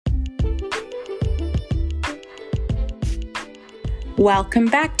Welcome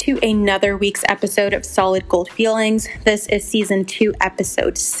back to another week's episode of Solid Gold Feelings. This is season 2,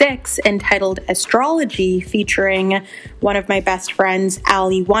 episode 6, entitled Astrology, featuring one of my best friends,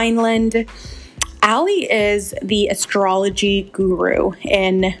 Allie Wineland. Allie is the astrology guru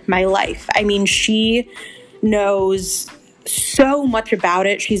in my life. I mean, she knows so much about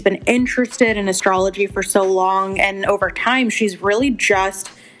it. She's been interested in astrology for so long, and over time, she's really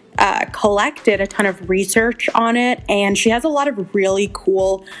just collected a ton of research on it, and she has a lot of really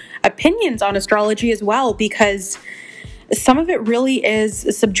cool opinions on astrology as well, because some of it really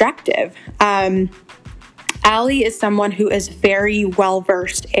is subjective. Allie is someone who is very well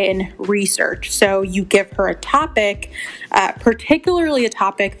versed in research, so you give her a topic, particularly a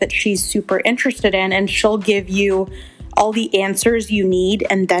topic that she's super interested in, and she'll give you all the answers you need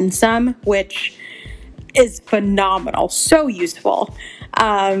and then some, which is phenomenal, so useful.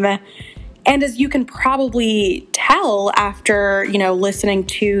 And as you can probably tell after, listening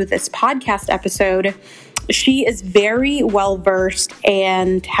to this podcast episode, she is very well versed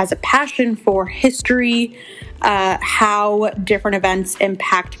and has a passion for history, how different events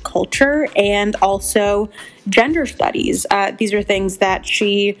impact culture, and also gender studies. These are things that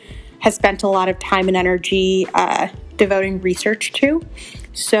she has spent a lot of time and energy devoting research to.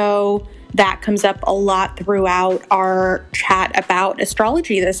 So that comes up a lot throughout our chat about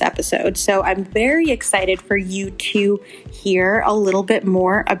astrology this episode. So I'm very excited for you to hear a little bit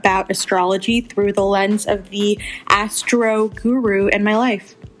more about astrology through the lens of the astro guru in my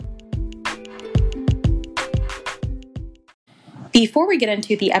life. Before we get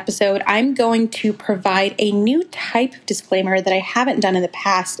into the episode, I'm going to provide a new type of disclaimer that I haven't done in the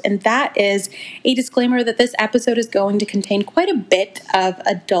past, and that is a disclaimer that this episode is going to contain quite a bit of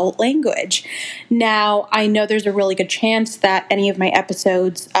adult language. Now, I know there's a really good chance that any of my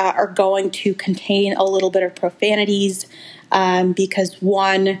episodes are going to contain a little bit of profanities, because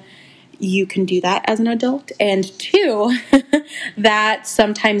one, you can do that as an adult, and two, that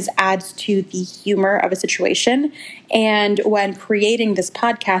sometimes adds to the humor of a situation. And when creating this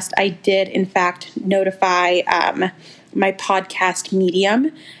podcast, I did in fact notify my podcast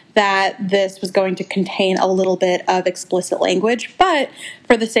medium that this was going to contain a little bit of explicit language, but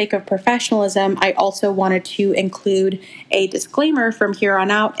for the sake of professionalism, I also wanted to include a disclaimer from here on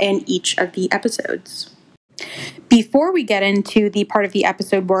out in each of the episodes. Before we get into the part of the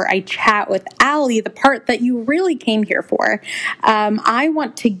episode where I chat with Allie, the part that you really came here for, I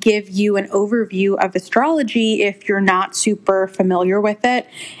want to give you an overview of astrology if you're not super familiar with it.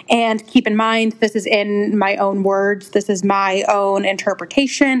 And keep in mind, this is in my own words, this is my own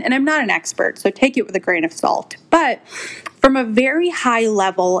interpretation, and I'm not an expert, so take it with a grain of salt. But from a very high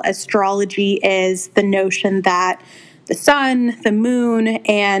level, astrology is the notion that the sun, the moon,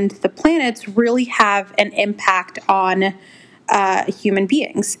 and the planets really have an impact on human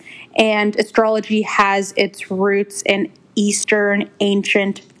beings. And astrology has its roots in Eastern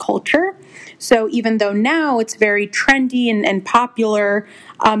ancient culture. So even though now it's very trendy and popular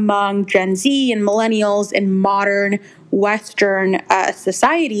among Gen Z and millennials in modern Western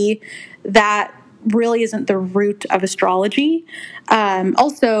society, that really isn't the root of astrology.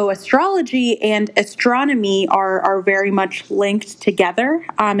 Also, astrology and astronomy are very much linked together.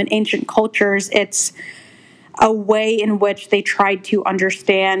 In ancient cultures, it's a way in which they tried to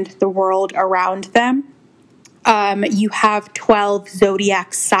understand the world around them. You have 12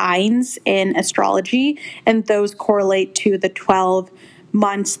 zodiac signs in astrology, and those correlate to the 12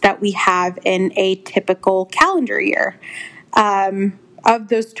 months that we have in a typical calendar year. Of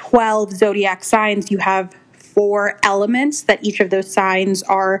those 12 zodiac signs, you have 4 elements that each of those signs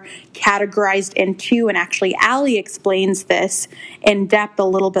are categorized into. And actually, Allie explains this in depth a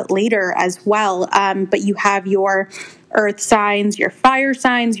little bit later as well. But you have your earth signs, your fire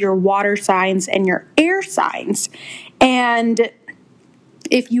signs, your water signs, and your air signs. And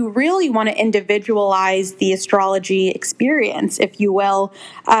if you really want to individualize the astrology experience, if you will,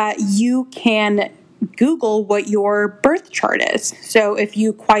 you can Google what your birth chart is. So if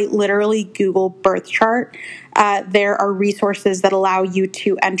you quite literally Google birth chart, there are resources that allow you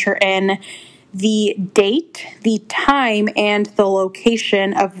to enter in the date, the time, and the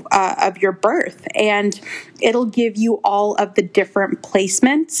location of your birth. And it'll give you all of the different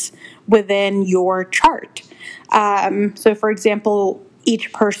placements within your chart. So for example,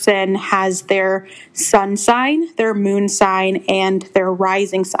 each person has their sun sign, their moon sign, and their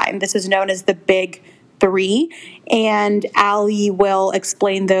rising sign. This is known as the big 3, and Allie will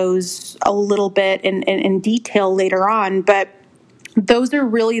explain those a little bit in detail later on, but those are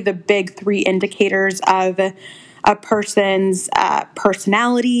really the big 3 indicators of a person's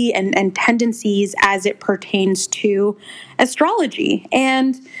personality and tendencies as it pertains to astrology.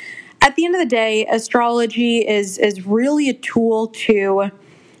 And at the end of the day, astrology is really a tool to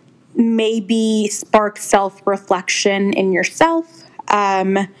maybe spark self-reflection in yourself,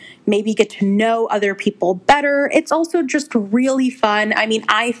 maybe get to know other people better. It's also just really fun. I mean,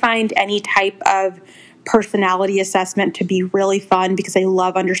 I find any type of personality assessment to be really fun because I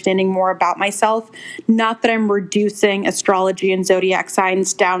love understanding more about myself. Not that I'm reducing astrology and zodiac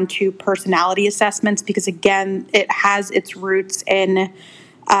signs down to personality assessments, because again, it has its roots in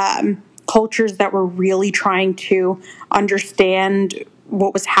cultures that were really trying to understand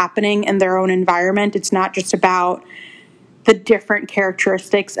what was happening in their own environment. It's not just about the different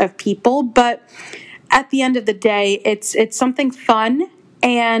characteristics of people, but at the end of the day, it's something fun,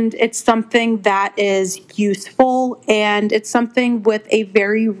 and it's something that is useful, and it's something with a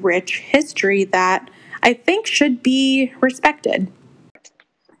very rich history that I think should be respected.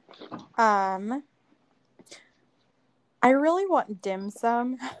 I really want dim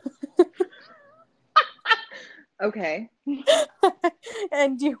sum. Okay.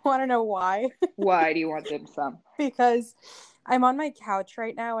 And do you want to know why? Why do you want dim sum? Because I'm on my couch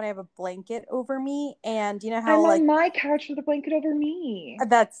right now and I have a blanket over me, and you know how I'm on my couch with a blanket over me.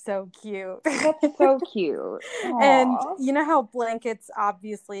 That's so cute. That's so cute. And Aww. you know how blankets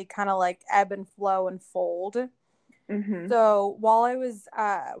obviously kind of like ebb and flow and fold. Mm-hmm. So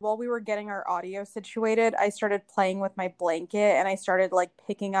while we were getting our audio situated, I started playing with my blanket and I started like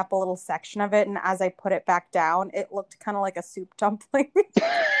picking up a little section of it. And as I put it back down, it looked kind of like a soup dumpling.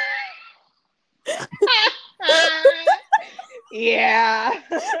 Yeah.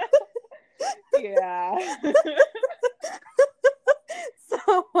 Yeah.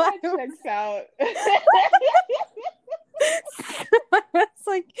 So That checks out. I was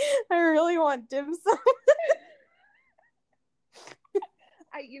like, I really want dim sum.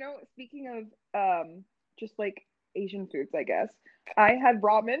 Speaking of just like Asian foods, I guess, I had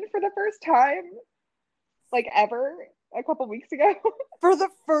ramen for the first time, like ever, a couple weeks ago. For the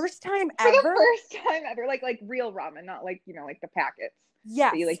first time For ever? the first time ever, like real ramen, not like like the packets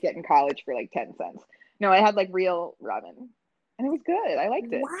Yes. that you like get in college for like 10 cents. No, I had like real ramen, and it was good. I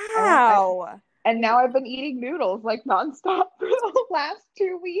liked it. Wow. And now I've been eating noodles like nonstop for the last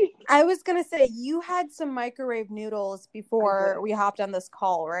 2 weeks. I was going to say, you had some microwave noodles before we hopped on this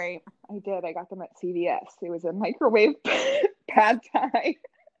call, right? I did. I got them at CVS. It was a microwave pad thai.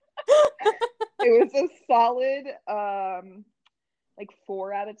 It was a solid like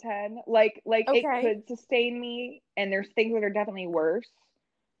 4 out of 10. Like Okay. It could sustain me, and there's things that are definitely worse.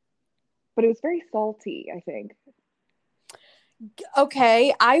 But it was very salty, I think.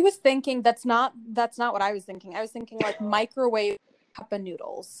 Okay, I was thinking that's not what I was thinking. I was thinking like microwave cup of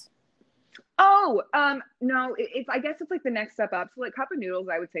noodles. Oh, no, it's I guess it's like the next step up. So like cup of noodles,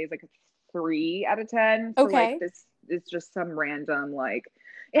 I would say is like a 3 out of 10. So Okay. like this is just some random like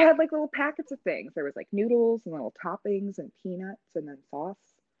it had like little packets of things. There was like noodles and little toppings and peanuts and then sauce.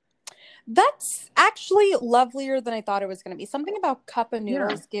 That's actually lovelier than I thought it was going to be. Something about cup of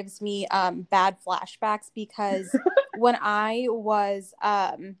noodles gives me bad flashbacks, because when I was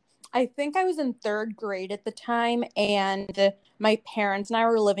I think I was in 3rd grade at the time, and my parents and I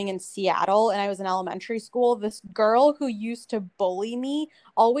were living in Seattle, and I was in elementary school. This girl who used to bully me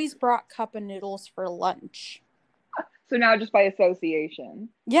always brought cup of noodles for lunch. So now just by association.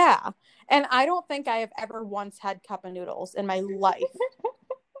 Yeah. And I don't think I have ever once had cup of noodles in my life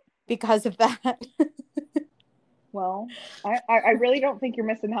because of that. Well, I really don't think you're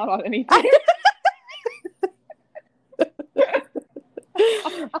missing out on anything.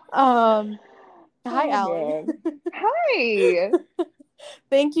 Hi, Allie. Man. Hi.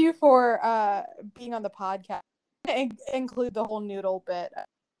 Thank you for being on the podcast. Include the whole noodle bit.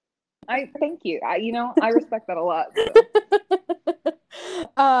 I thank you. I respect that a lot.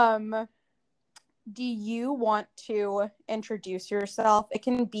 So. Do you want to introduce yourself? It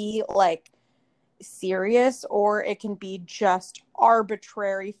can be like serious, or it can be just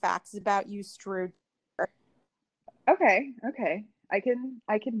arbitrary facts about you strewed. Okay. I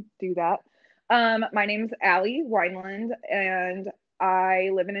can do that. My name's Allie Wineland, and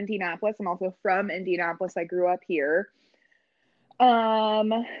I live in Indianapolis. I'm also from Indianapolis. I grew up here.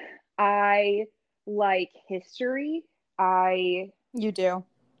 I like history. You do.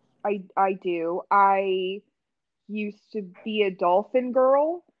 I do. I used to be a dolphin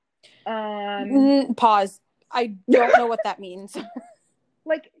girl. Pause. I don't know what that means.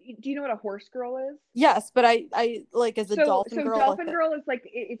 Like, do you know what a horse girl is? Yes, but I like as a dolphin girl. So dolphin girl is like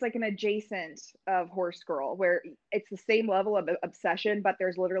it's like an adjacent of horse girl, where it's the same level of obsession, but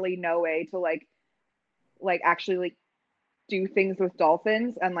there's literally no way to like like actually like do things with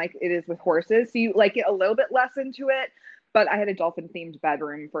dolphins and like it is with horses. So you like get a little bit less into it, but I had a dolphin themed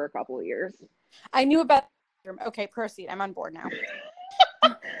bedroom for a couple of years. I knew about. Okay, proceed. I'm on board now.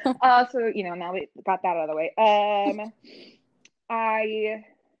 So you know, now we got that out of the way. I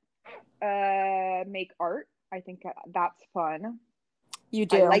make art. I think that's fun. You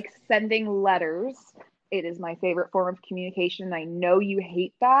do. I like sending letters. It is my favorite form of communication. I know you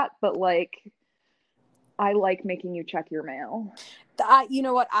hate that, but like I like making you check your mail. You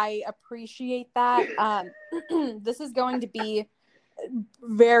know what? I appreciate that. This is going to be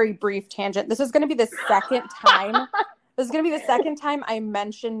very brief tangent. This is going to be the second time. This is going to be the second time I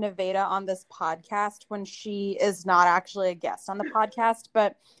mention Nevada on this podcast when she is not actually a guest on the podcast,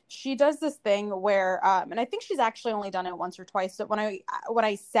 but she does this thing where, and I think she's actually only done it once or twice. So when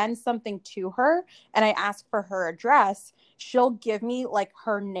I send something to her and I ask for her address, she'll give me like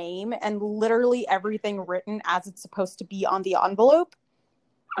her name and literally everything written as it's supposed to be on the envelope,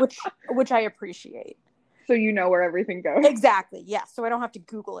 which I appreciate. So you know where everything goes. Exactly. Yes. So I don't have to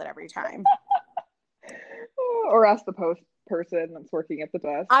Google it every time. Or ask the post person that's working at the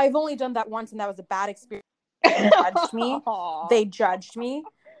desk. I've only done that once, and that was a bad experience. They judged me.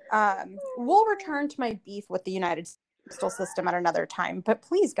 We'll return to my beef with the United States postal system at another time, but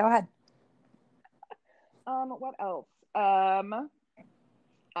please go ahead. What else?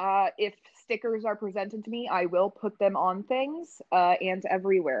 If stickers are presented to me, I will put them on things and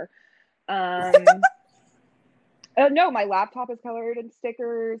everywhere. No, my laptop is colored in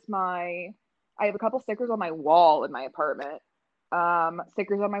stickers. I have a couple stickers on my wall in my apartment.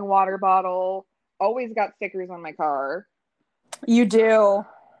 Stickers on my water bottle. Always got stickers on my car. You do.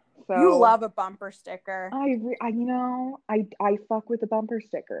 So you love a bumper sticker. I fuck with a bumper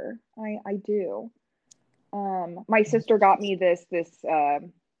sticker. I do. My sister got me this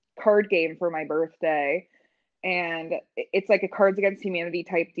card game for my birthday, and it's like a Cards Against Humanity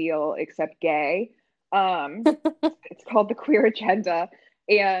type deal, except gay. It's called the Queer Agenda,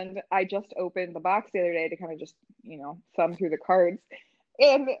 and I just opened the box the other day to kind of just thumb through the cards,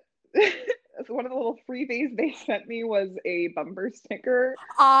 and one of the little freebies they sent me was a bumper sticker.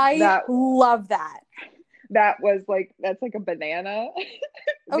 I love that. That's like a banana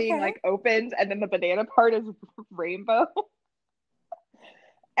being like opened, and then the banana part is rainbow.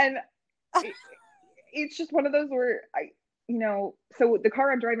 And it's just one of those where so the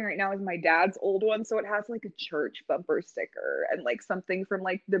car I'm driving right now is my dad's old one, so it has like a church bumper sticker and like something from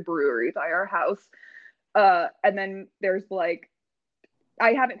like the brewery by our house. And then there's like,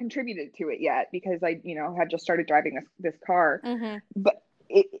 I haven't contributed to it yet because I have just started driving this car. Mm-hmm. But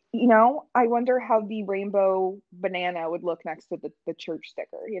I wonder how the rainbow banana would look next to the church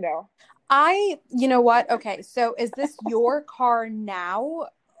sticker. You know what? Okay, so is this your car now?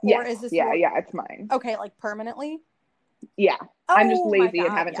 Or is this it's mine. Okay, like permanently? Yeah. I'm just lazy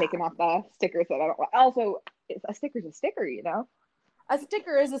and haven't taken off the stickers that I don't want. Also, a sticker's a sticker, A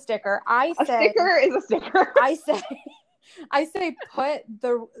sticker is a sticker. A sticker is a sticker. I say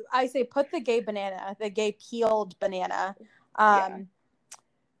put the gay banana, the gay peeled banana,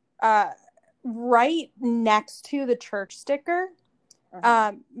 right next to the church sticker.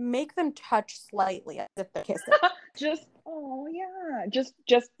 Make them touch slightly as if they're kissing. just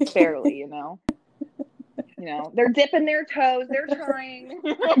barely, they're dipping their toes, they're trying.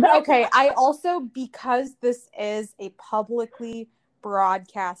 Okay, I also, because this is a publicly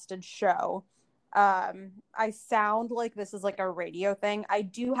broadcasted show, I sound like this is like a radio thing. I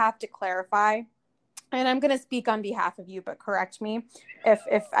do have to clarify, and I'm going to speak on behalf of you, but correct me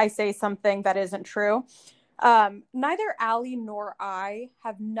if I say something that isn't true. Neither Allie nor I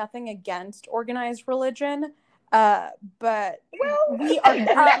have nothing against organized religion, but we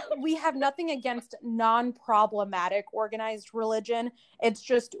have nothing against non-problematic organized religion. It's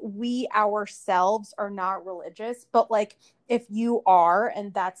just we ourselves are not religious, but like if you are,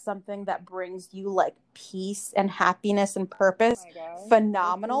 and that's something that brings you like peace and happiness and purpose,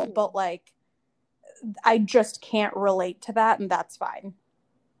 phenomenal. But like I just can't relate to that, and that's fine.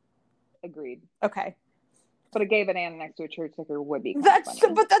 Agreed. Okay. But a gay banana next to a church sticker would be But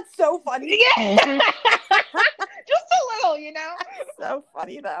that's so funny. Yeah. Just a little, So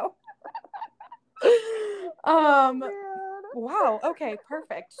funny though. Wow. Okay,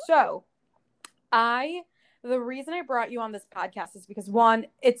 perfect. So the reason I brought you on this podcast is because one,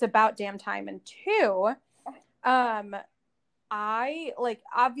 it's about damn time, and two, I like,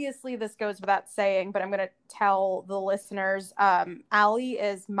 obviously this goes without saying, but I'm going to tell the listeners, Allie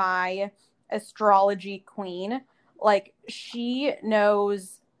is my astrology queen. Like, she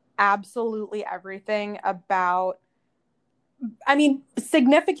knows absolutely everything about I mean,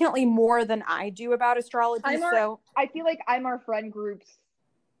 significantly more than I do about astrology. I feel like I'm our friend group's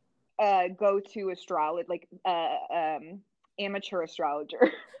go-to astrology, like amateur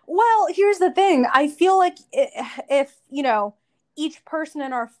astrologer. Well, here's the thing. I feel like if, each person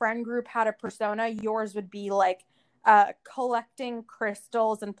in our friend group had a persona, yours would be like collecting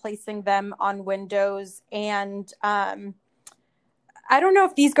crystals and placing them on windows. And I don't know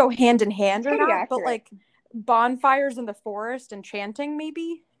if these go hand in hand or not, but like bonfires in the forest and chanting,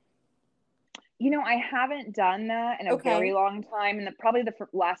 maybe. I haven't done that in a very long time. And probably the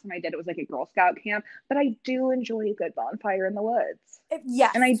last time I did it was like a Girl Scout camp. But I do enjoy a good bonfire in the woods.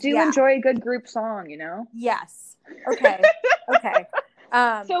 Yes. And I do enjoy a good group song, Yes. Okay. Okay.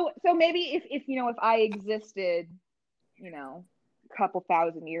 So maybe if I existed, a couple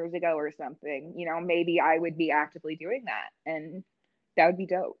thousand years ago or something, maybe I would be actively doing that. And that would be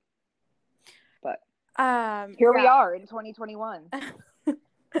dope. But here we are in 2021.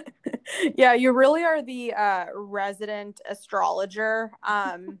 Yeah, you really are the resident astrologer.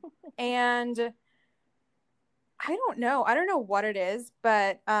 And I don't know what it is,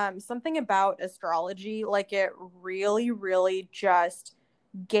 but something about astrology, like it really, really just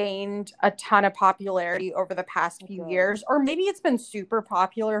gained a ton of popularity over the past few years. Or maybe it's been super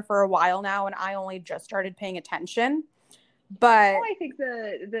popular for a while now and I only just started paying attention. But I think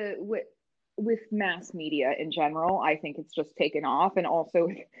with mass media in general, I think it's just taken off, and also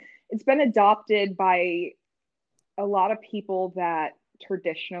it's been adopted by a lot of people that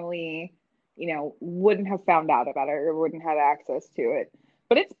traditionally, wouldn't have found out about it or wouldn't have access to it.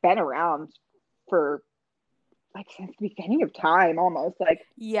 But it's been around for like since the beginning of time, almost like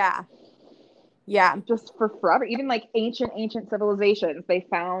yeah, just for forever. Even like ancient civilizations, they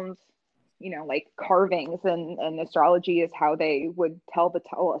found like carvings, and astrology is how they would tell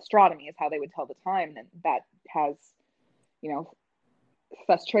astronomy is how they would tell the time, and that has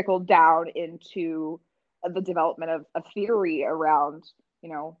thus trickled down into the development of a theory around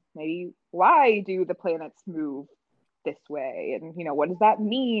maybe why do the planets move this way, and what does that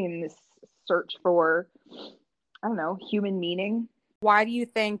mean, this search for, I don't know, human meaning. Why do you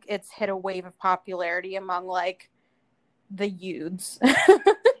think it's hit a wave of popularity among like the youths?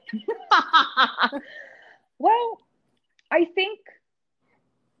 Well, I think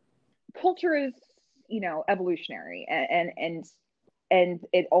culture is, evolutionary, and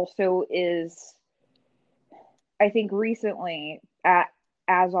it also is, I think recently,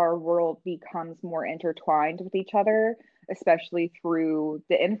 as our world becomes more intertwined with each other, especially through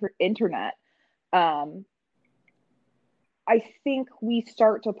the internet, I think we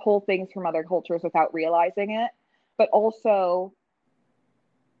start to pull things from other cultures without realizing it. But also,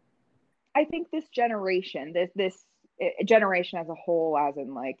 I think this generation, this generation as a whole, as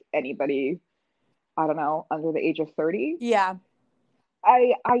in like anybody, I don't know, under the age of 30. Yeah.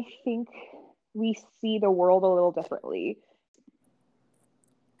 I think we see the world a little differently.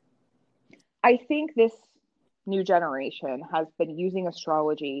 I think this new generation has been using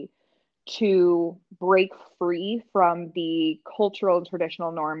astrology to break free from the cultural and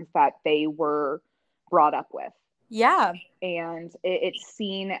traditional norms that they were brought up with. Yeah. And it's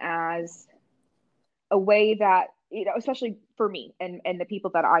seen as a way that, especially for me and the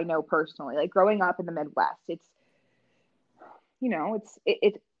people that I know personally, like growing up in the Midwest, it's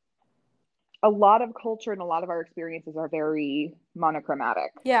a lot of culture and a lot of our experiences are very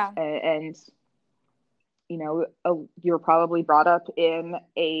monochromatic. Yeah. And you're probably brought up in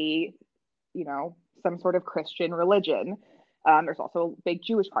a, some sort of Christian religion. There's also a big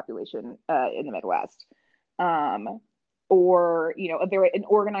Jewish population in the Midwest. Or, an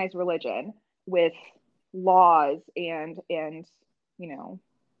organized religion with laws and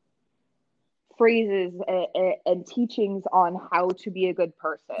phrases and teachings on how to be a good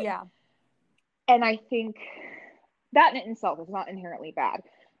person. Yeah. And I think that in itself is not inherently bad.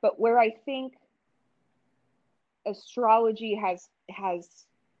 But where I think astrology has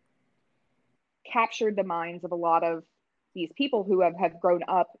captured the minds of a lot of these people who have grown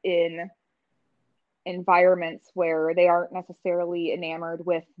up in environments where they aren't necessarily enamored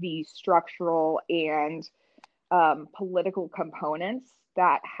with the structural and political components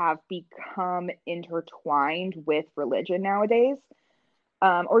that have become intertwined with religion nowadays,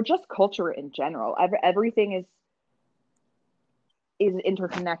 or just culture in general. Everything is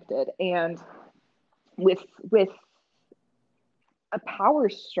interconnected, and with a power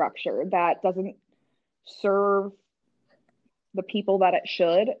structure that doesn't serve the people that it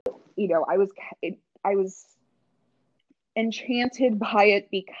should. I was enchanted by it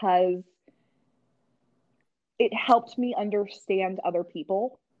because it helped me understand other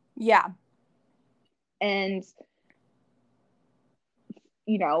people. Yeah. And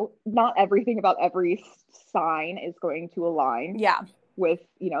you know, not everything about every sign is going to align with,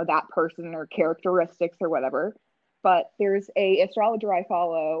 you know, that person or characteristics or whatever. But there's a astrologer I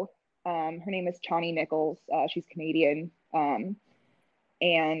follow. Her name is Chani Nichols. She's Canadian.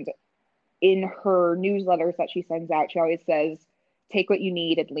 And in her newsletters that she sends out, she always says, take what you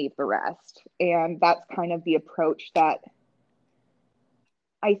need and leave the rest. And that's kind of the approach that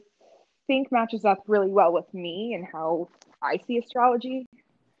I think matches up really well with me and how I see astrology,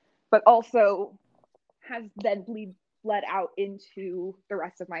 but also has then bled out into the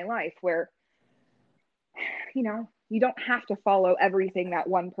rest of my life where, you know, you don't have to follow everything that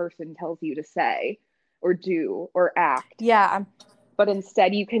one person tells you to say or do or act. Yeah. But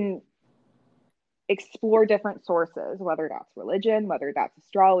instead you can explore different sources, whether that's religion, whether that's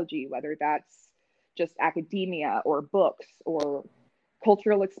astrology, whether that's just academia or books or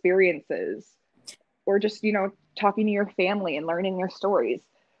cultural experiences, or just, you know, talking to your family and learning their stories,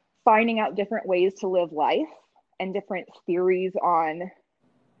 finding out different ways to live life and different theories on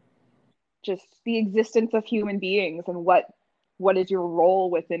just the existence of human beings and what is your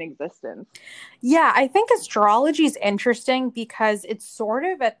role within existence. Yeah, I think astrology is interesting because it's sort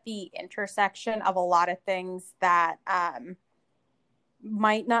of at the intersection of a lot of things that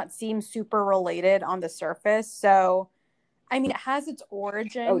might not seem super related on the surface. So, I mean, it has its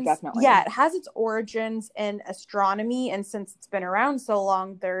origins. Oh, definitely. Yeah, it has its origins in astronomy. And since it's been around so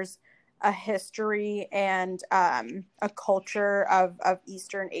long, there's a history and a culture of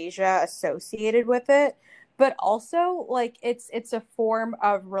Eastern Asia associated with it. But also, like, it's a form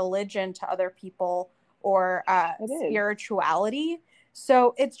of religion to other people or spirituality.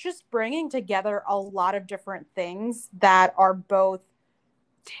 So it's just bringing together a lot of different things that are both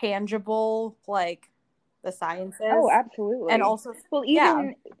tangible, like the sciences. Oh, absolutely. And also, well,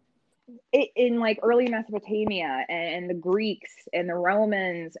 even in like early Mesopotamia and the Greeks and the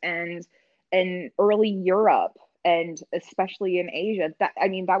Romans and early Europe and especially in Asia, that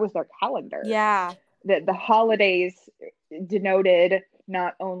was their calendar. Yeah. The holidays denoted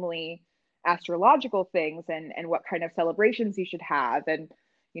not only astrological things and what kind of celebrations you should have and,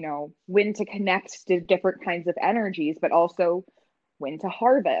 you know, when to connect to different kinds of energies, but also when to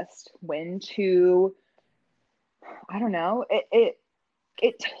harvest, when to, I don't know,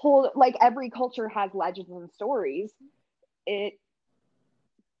 it told, like, every culture has legends and stories. It,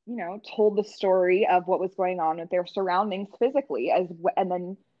 you know, told the story of what was going on with their surroundings physically and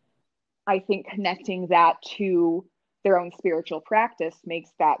then I think connecting that to their own spiritual practice makes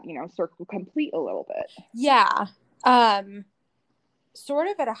that, you know, circle complete a little bit. Yeah. Sort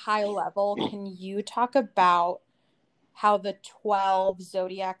of at a high level, can you talk about how the 12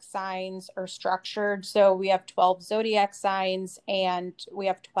 zodiac signs are structured? So we have 12 zodiac signs and we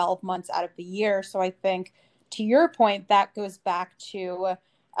have 12 months out of the year. So I think, to your point, that goes back to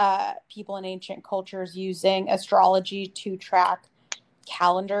people in ancient cultures using astrology to track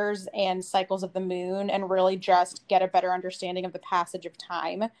calendars and cycles of the moon and really just get a better understanding of the passage of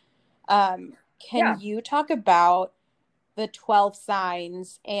time. Can you talk about the 12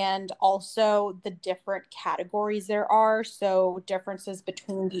 signs and also the different categories there are? So differences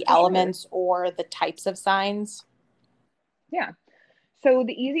between the elements or the types of signs? Yeah. So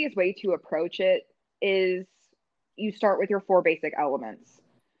the easiest way to approach it is you start with your 4 basic elements.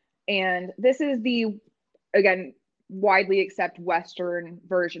 And this is the, again, widely accepted Western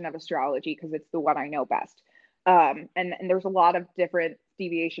version of astrology because it's the one I know best. And there's a lot of different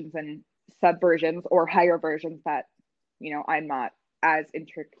deviations and subversions or higher versions that, you know, I'm not as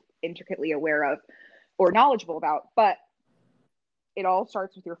intricately aware of or knowledgeable about, but it all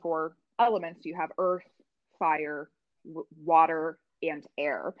starts with your 4 elements. You have earth, fire, water, and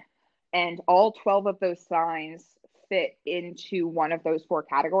air. And all 12 of those signs fit into one of those 4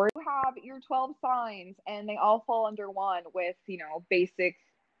 categories. You have your 12 signs and they all fall under one with, you know, basic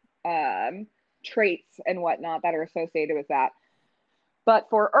traits and whatnot that are associated with that. But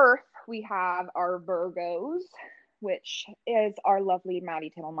for earth, we have our Virgos, which is our lovely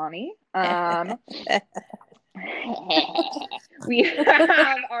Maddie Tittlemani. We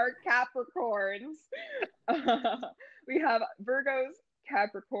have our Capricorns. We have Virgos,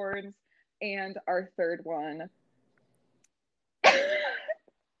 Capricorns, and our third one.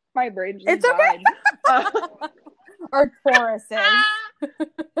 My brain just died. Our Tauruses.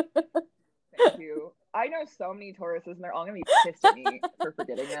 Thank you. I know so many Tauruses, and they're all going to be pissed at me for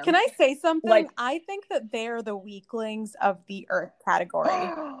forgetting them. Can I say something? Like, I think that they're the weaklings of the Earth category.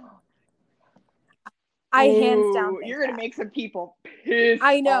 I hands down think you're gonna that. make some people pissed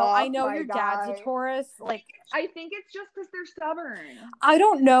I know off, your dad's a Taurus. Like, I think it's just because they're stubborn. I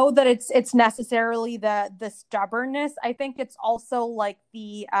don't know that it's necessarily the stubbornness. I think it's also like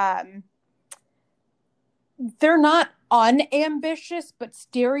the they're not unambitious, but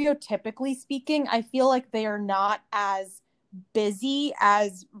stereotypically speaking, I feel like they are not as busy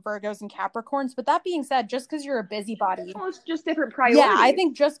as Virgos and Capricorns. But that being said, just because you're a busybody, Well, it's just different priorities. yeah, I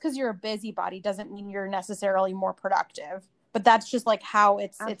think just because you're a busybody doesn't mean you're necessarily more productive. But that's just like how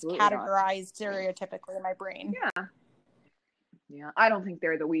it's categorized stereotypically in my brain. Yeah, I don't think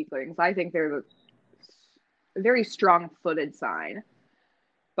they're the weaklings. I think they're the very strong-footed sign.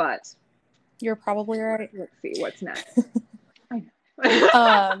 But you're probably right. Let's see what's next.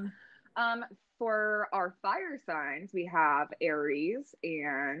 I know. For our fire signs, we have Aries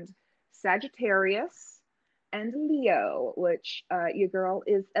and Sagittarius and Leo, which your girl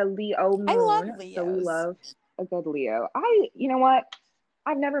is a Leo moon. I love Leos. So we love a good Leo. You know what?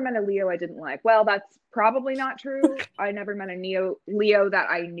 I've never met a Leo I didn't like. Well, that's probably not true. I never met a Leo that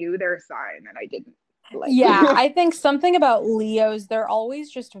I knew their sign that I didn't like. Yeah, I think something about Leos, they're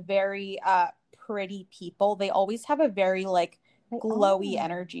always just very pretty people. They always have a very like glowy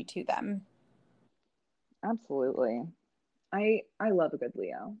energy to them. Absolutely. I love a good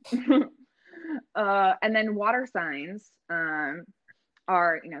Leo. And then water signs are,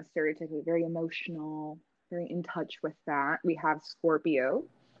 stereotypically very emotional, very in touch with that. We have Scorpio,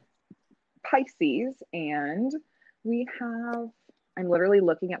 Pisces, and we have, I'm literally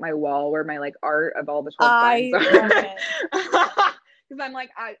looking at my wall where my like art of all the 12 signs are. Because I'm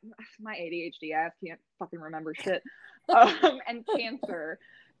like, my ADHD ass can't fucking remember shit. And Cancer.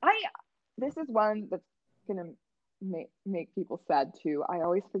 This is one that's gonna make people sad too. I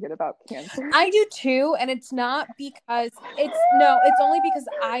always forget about Cancer. I do too, and it's not because it's only because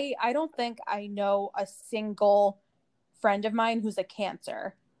I don't think I know a single friend of mine who's a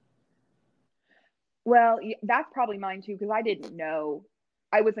Cancer. Well, that's probably mine too, because I didn't know.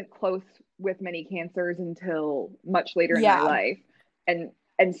 I wasn't close with many Cancers until much later in my life, and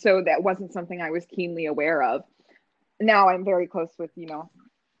so that wasn't something I was keenly aware of. Now I'm very close with,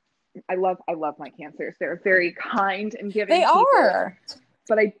 I love my Cancers. They're very kind and giving. They are.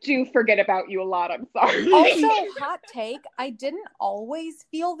 But I do forget about you a lot. I'm sorry. Also, hot take. I didn't always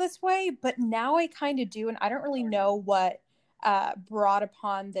feel this way, but now I kind of do. And I don't really know what brought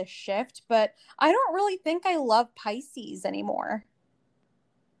upon this shift, but I don't really think I love Pisces anymore.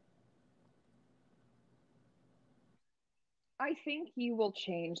 I think you will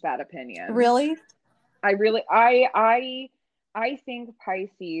change that opinion. Really? I think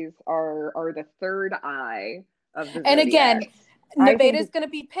Pisces are the third eye of the zodiac. And again, Nevada's going to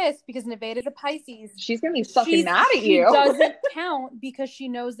be pissed because Nevada's a Pisces. She's going to be fucking mad at you. She doesn't count because she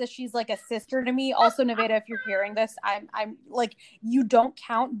knows that she's like a sister to me. Also, Nevada, if you're hearing this, I'm like, you don't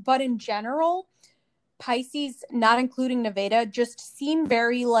count. But in general, Pisces, not including Nevada, just seem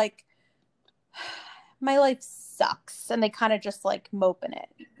very like, my life sucks. And they kind of just like mope in it.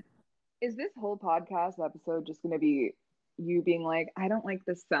 Is this whole podcast episode just going to be you being like, I don't like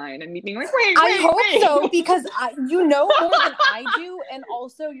this sign, and me being like, wait, I hope so, because you know more than I do, and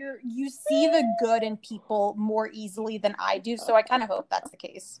also you see the good in people more easily than I do, so I kind of hope that's the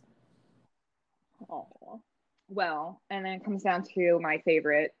case. Oh, well, and then it comes down to my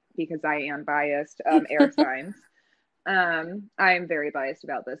favorite, because I am biased, air signs. I am very biased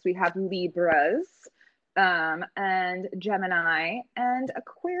about this. We have Libras, and Gemini, and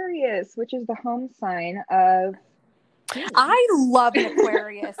Aquarius, which is the home sign of... I love an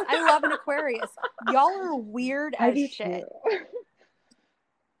Aquarius. Y'all are weird as shit.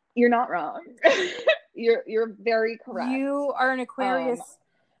 You're not wrong. You're very correct. You are an Aquarius.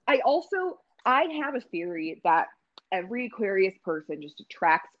 I have a theory that every Aquarius person just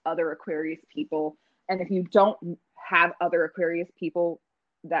attracts other Aquarius people, and if you don't have other Aquarius people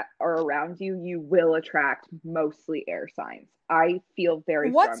that are around you, you will attract mostly air signs. I feel very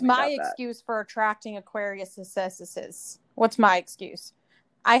What's my excuse for attracting Aquarius? What's my excuse?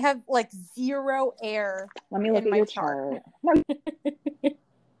 I have like zero air. Let me look at your chart.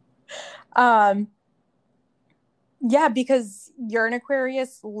 Yeah, because you're an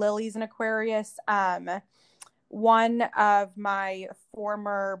Aquarius, Lily's an Aquarius. One of my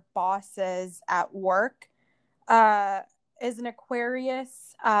former bosses at work is an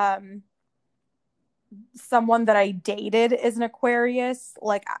Aquarius. Someone that I dated is an Aquarius.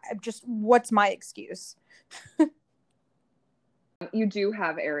 Like, what's my excuse? You do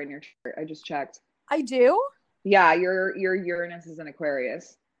have air in your chart. I just checked. I do? Yeah, your Uranus is an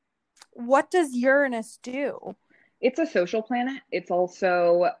Aquarius. What does Uranus do? It's a social planet. It's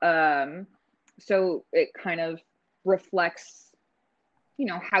also so it kind of reflects, you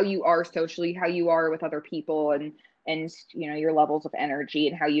know, how you are socially, how you are with other people, and you know, your levels of energy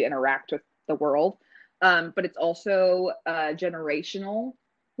and how you interact with the world. But it's also a generational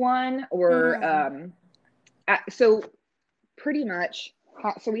one, or so pretty much,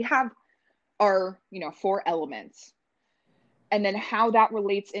 so we have our, you know, 4 elements, and then how that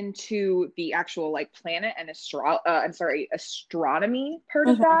relates into the actual like planet and astronomy part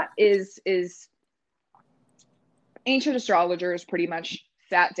of that is ancient astrologers pretty much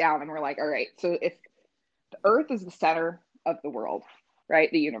sat down and were like, all right, so if the Earth is the center of the world,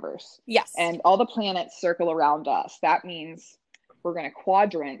 right, the universe, yes, and all the planets circle around us, that means we're going to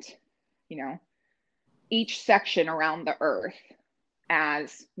quadrant, you know, each section around the Earth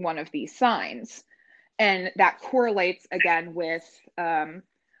as one of these signs. And that correlates again with a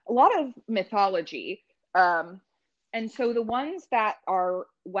lot of mythology. And so the ones that are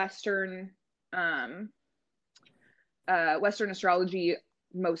Western astrology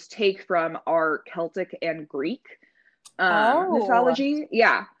most take from are Celtic and Greek mythology.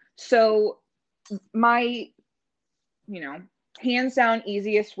 Yeah. So my, you know, hands down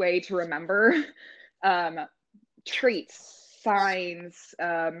easiest way to remember traits, signs,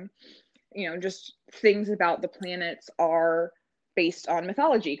 you know, just things about the planets are based on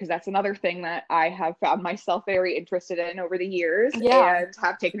mythology, because that's another thing that I have found myself very interested in over the years and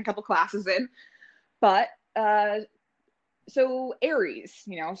have taken a couple classes in. But so Aries,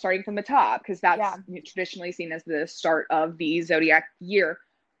 you know, starting from the top, because that's traditionally seen as the start of the zodiac year.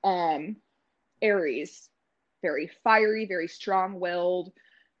 Aries, very fiery, very strong-willed,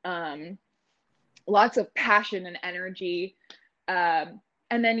 lots of passion and energy.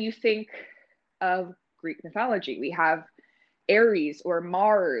 And then you think of Greek mythology. We have Ares, or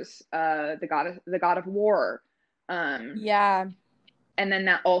Mars, the god of war. And then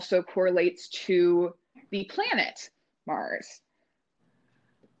that also correlates to the planet Mars.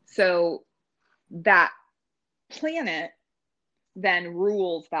 So that planet then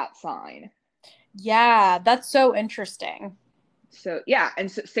rules that sign. Yeah, that's so interesting. So yeah, and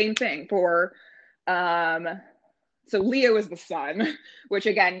so, same thing for so Leo is the sun, which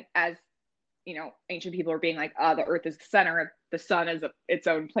again, as you know, ancient people are being like, the Earth is the center, the sun is its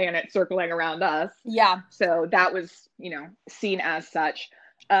own planet circling around us. Yeah. So that was, you know, seen as such.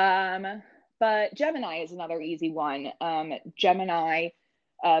 But Gemini is another easy one. Gemini,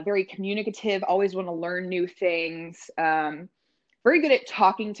 very communicative, always want to learn new things, very good at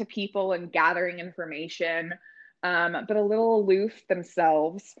talking to people and gathering information, but a little aloof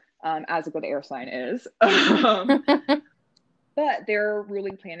themselves, as a good air sign is. But their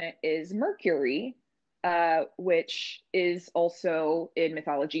ruling planet is Mercury, which is also in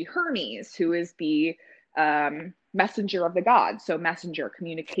mythology Hermes, who is the messenger of the gods. So messenger,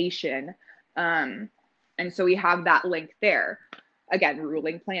 communication. And so we have that link there. Again,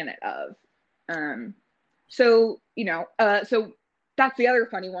 ruling planet of. So, you know, so that's the other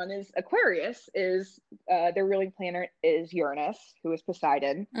funny one is Aquarius is, their ruling planet is Uranus, who is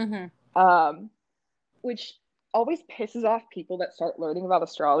Poseidon. Which always pisses off people that start learning about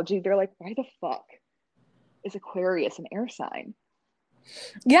astrology. They're like, why the fuck is Aquarius an air sign?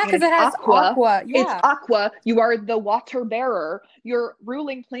 Yeah, because it has aqua. Yeah. It's aqua. You are the water bearer. Your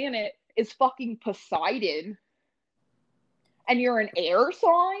ruling planet is fucking Poseidon. And you're an air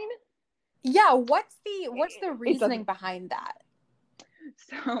sign? Yeah, what's the reasoning behind that?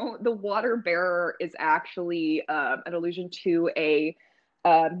 So the water bearer is actually an allusion to a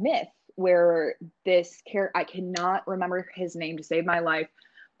myth where this character, I cannot remember his name to save my life,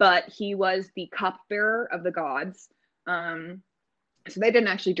 but he was the cupbearer of the gods. So they didn't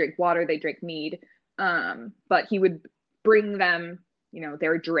actually drink water, they drank mead. But he would bring them, you know,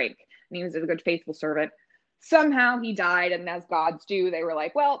 their drink. And he was a good, faithful servant. Somehow he died, and as gods do, they were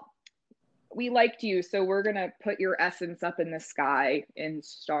like, well, we liked you, so we're going to put your essence up in the sky in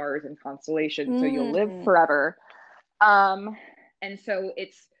stars and constellations, so you'll live forever. And so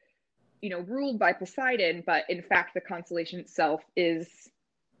it's, you know, ruled by Poseidon, but in fact, the constellation itself is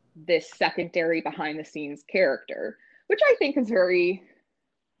this secondary behind the scenes character, which I think is very,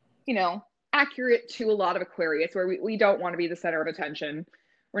 you know, accurate to a lot of Aquarius, where we don't want to be the center of attention.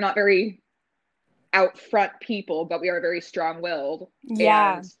 We're not very out front people, but we are very strong-willed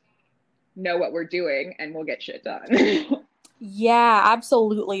and know what we're doing, and we'll get shit done. Yeah,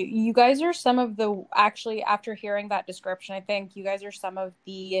 absolutely. You guys are some of the, actually, after hearing that description, I think you guys are some of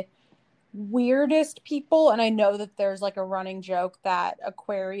the weirdest people. And I know that there's like a running joke that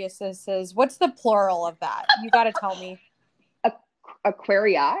Aquarius is, what's the plural of that? You got to tell me.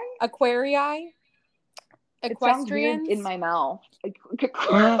 Aquarii? Aquarii? It sounds weird in my mouth.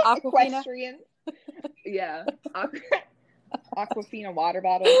 Aquafina? Equestrian? Yeah. Aquafina water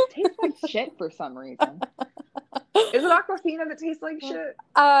bottle tastes like shit for some reason. Is it Aquafina that tastes like shit?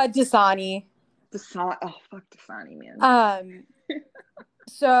 Dasani. Oh, fuck Dasani, man.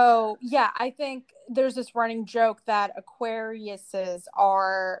 So yeah, I think there's this running joke that Aquariuses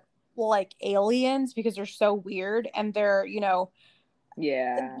are like aliens because they're so weird and they're,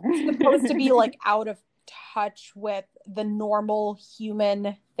 yeah, supposed to be like out of touch with the normal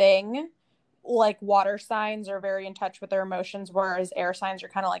human thing. Like water signs are very in touch with their emotions, whereas air signs are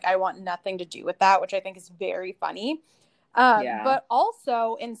kind of like, I want nothing to do with that, which I think is very funny. But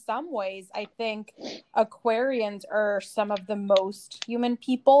also in some ways, I think Aquarians are some of the most human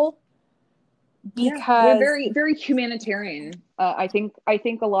people because we're very, very humanitarian. I think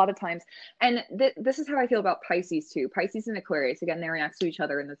a lot of times, and this is how I feel about Pisces too. Pisces and Aquarius, again, they're next to each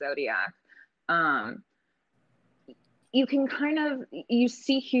other in the zodiac. You can you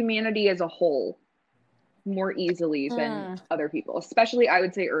see humanity as a whole more easily than other people, especially I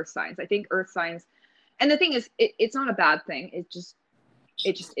would say earth signs. I think earth signs, and the thing is, it's not a bad thing. It just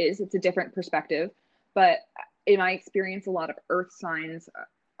is. It's a different perspective. But in my experience, a lot of earth signs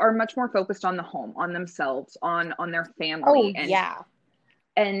are much more focused on the home, on themselves, on their family,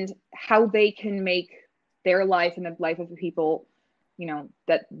 and how they can make their life and the life of the people,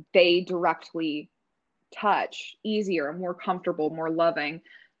 that they directly touch easier, more comfortable, more loving,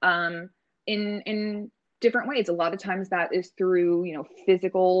 in different ways. A lot of times that is through,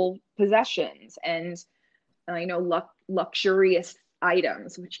 physical possessions and, luxurious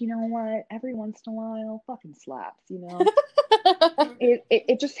items, which, what, every once in a while fucking slaps,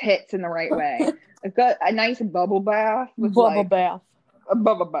 it just hits in the right way. I've got a nice bubble bath with a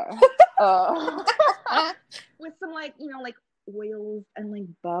bubble bath with some oils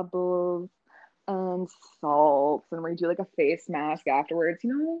and bubbles and salts, and we do a face mask afterwards.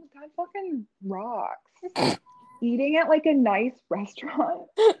 That fucking rocks. Eating at a nice restaurant,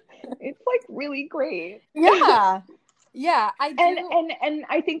 it's really great. Yeah, I do. And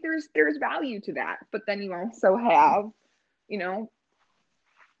I think there's value to that. But then you also have,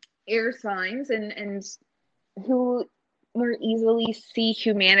 air signs and who more easily see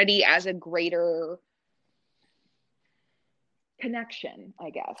humanity as a greater connection, I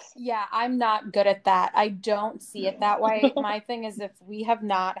guess. Yeah, I'm not good at that. I don't see it that way. My thing is, if we have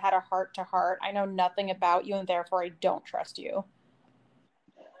not had a heart to heart, I know nothing about you and therefore I don't trust you.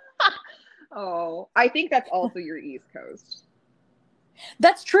 Oh, I think that's also your East Coast.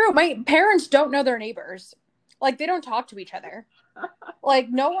 That's true. My parents don't know their neighbors. They don't talk to each other.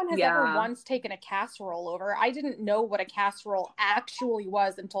 No one has ever once taken a casserole over. I didn't know what a casserole actually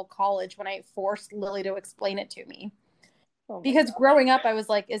was until college when I forced Lily to explain it to me. Because growing up, I was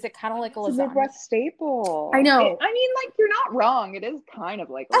like, is it kind of like a lasagna? It's a Midwest staple. I know. You're not wrong. It is kind of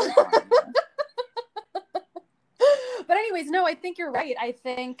like a lasagna. But anyways, no, I think you're right. I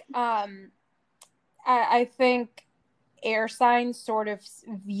think I think air signs sort of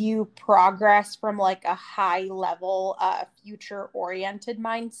view progress from a high level, future oriented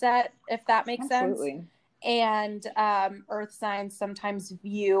mindset, if that makes sense. And earth signs sometimes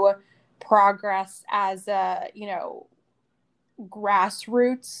view progress as a,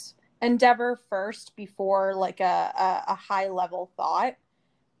 grassroots endeavor first before a high level thought.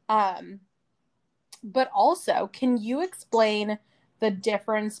 But also, can you explain the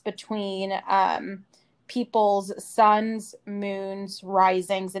difference between people's suns, moons,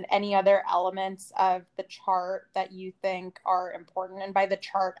 risings, and any other elements of the chart that you think are important? And by the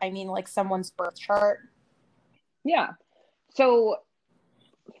chart, I mean someone's birth chart. Yeah. So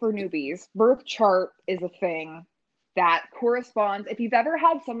for newbies, birth chart is a thing that corresponds. If you've ever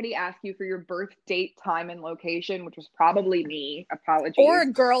had somebody ask you for your birth date, time, and location, which was probably me, apologies. Or a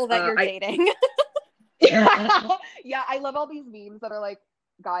girl that you're dating. Yeah, I love all these memes that are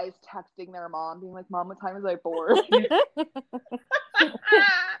guys texting their mom, being Mom, what time is I born?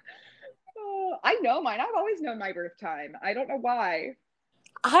 I know mine. I've always known my birth time. I don't know why.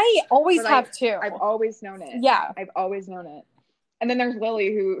 I always have too. I've always known it. Yeah. I've always known it. And then there's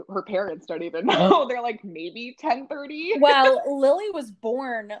Lily, who her parents don't even know. They're maybe 10:30. Well, Lily was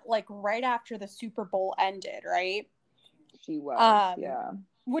born right after the Super Bowl ended, right? She was, yeah.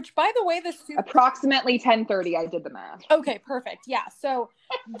 Which, by the way, approximately 10:30. I did the math. Okay, perfect. Yeah. So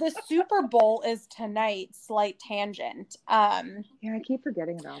the Super Bowl is tonight. Slight tangent. Yeah, I keep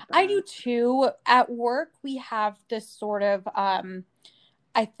forgetting about that. I do too. At work, we have this sort of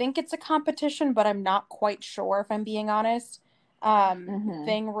I think it's a competition, but I'm not quite sure if I'm being honest.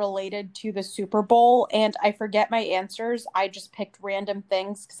 Thing related to the Super Bowl, and I forget my answers. I just picked random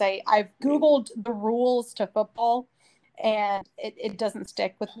things because I've Googled the rules to football, and it doesn't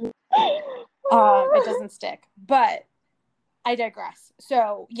stick with me. It doesn't stick, but I digress.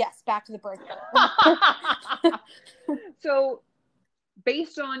 So yes, back to the birth chart. So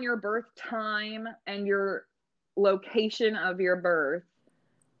based on your birth time and your location of your birth,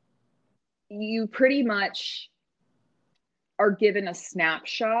 you pretty much are given a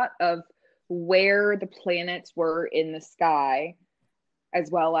snapshot of where the planets were in the sky, as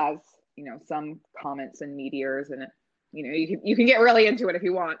well as, you know, some comets and meteors, and, you know, you can get really into it if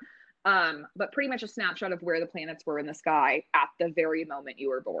you want. But pretty much a snapshot of where the planets were in the sky at the very moment you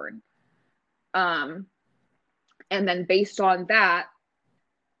were born. And then based on that,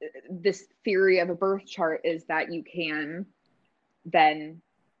 this theory of a birth chart is that you can then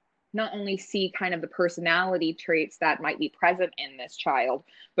not only see kind of the personality traits that might be present in this child,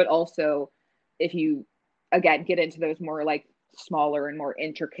 but also if you, again, get into those more like smaller and more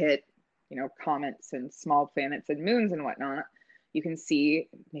intricate, you know, comets and small planets and moons and whatnot, you can see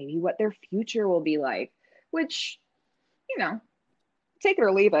maybe what their future will be like, which, you know, take it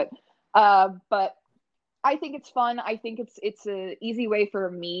or leave it. But I think it's fun. I think it's an easy way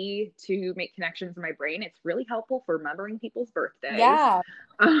for me to make connections in my brain. It's really helpful for remembering people's birthdays. Yeah.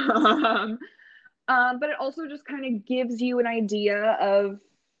 But it also just kind of gives you an idea of,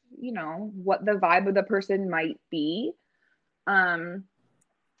 you know, what the vibe of the person might be, and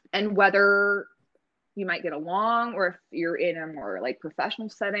whether you might get along, or if you're in a more like professional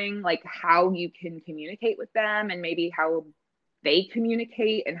setting, like how you can communicate with them and maybe how they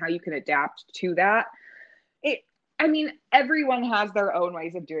communicate and how you can adapt to that. I mean, everyone has their own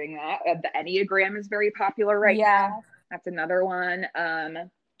ways of doing that. The Enneagram is very popular right now. That's another one.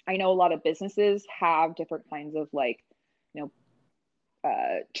 I know a lot of businesses have different kinds of like, you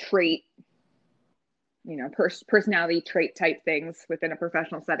know, trait, you know, personality trait type things within a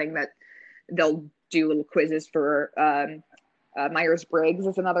professional setting that they'll do little quizzes for. Myers-Briggs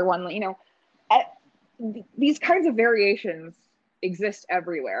is another one. You know, these kinds of variations exist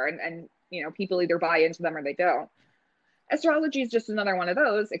everywhere, and you know, people either buy into them or they don't. Astrology is just another one of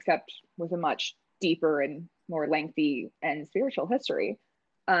those, except with a much deeper and more lengthy and spiritual history.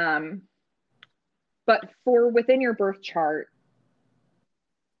 But for within your birth chart,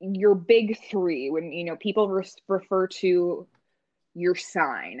 your big three, when, you know, people refer to your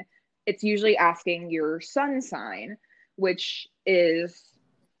sign, it's usually asking your sun sign, which is,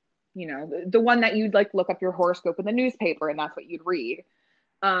 you know, the one that you'd like look up your horoscope in the newspaper and that's what you'd read.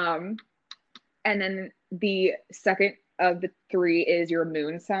 And then the second of the three is your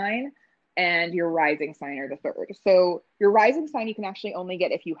moon sign, and your rising sign are the third. So your rising sign you can actually only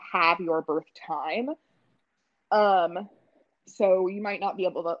get if you have your birth time. So you might not be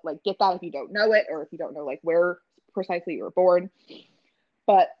able to like get that if you don't know it, or if you don't know like where precisely you were born.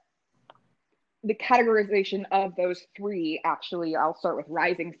 But the categorization of those three, actually, I'll start with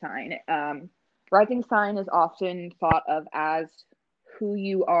rising sign. Rising sign is often thought of as who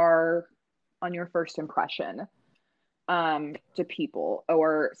you are on your first impression to people,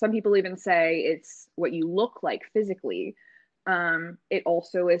 or some people even say it's what you look like physically. It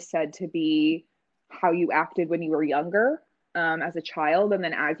also is said to be how you acted when you were younger, as a child, and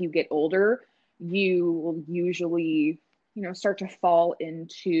then as you get older, you will usually, you know, start to fall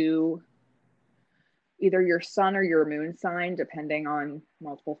into either your sun or your moon sign, depending on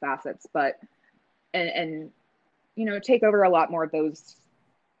multiple facets, but and you know, take over a lot more of those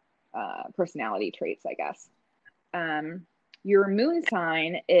personality traits, I guess. Your moon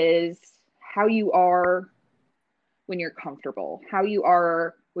sign is how you are when you're comfortable, how you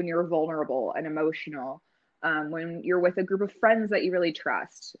are when you're vulnerable and emotional, when you're with a group of friends that you really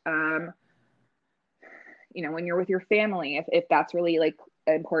trust, you know, when you're with your family, if that's really like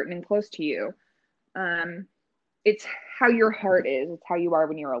important and close to you. It's how your heart is. It's how you are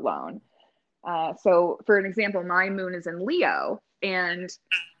when you're alone. So for an example, my moon is in Leo, and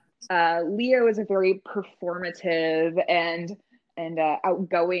Leo is a very performative and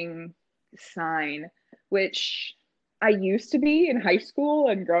outgoing sign, which I used to be in high school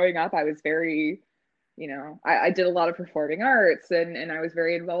and growing up. I was very, you know, I did a lot of performing arts, and I was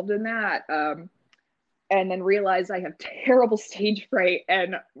very involved in that. And then realized I have terrible stage fright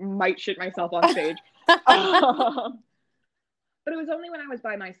and might shit myself on stage. But it was only when I was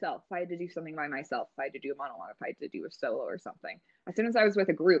by myself. If I had to do something by myself, if I had to do a monologue, if I had to do a solo or something. As soon as I was with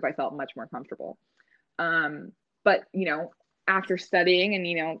a group, I felt much more comfortable. But, you know, after studying and,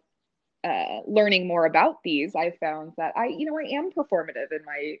 you know, learning more about these, I found that I am performative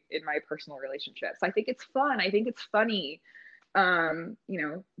in my personal relationships. I think it's fun. I think it's funny. You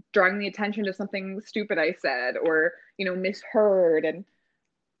know, drawing the attention to something stupid I said, or, you know, misheard. And,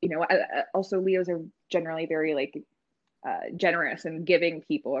 you know, also Leos are generally very like generous and giving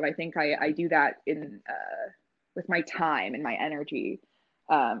people. And I think I do that in with my time and my energy.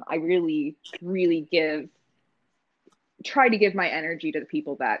 I really, really try to give my energy to the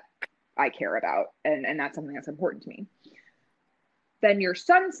people that I care about. And that's something that's important to me. Then your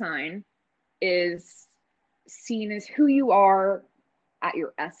sun sign is seen as who you are at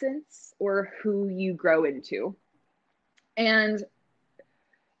your essence or who you grow into. And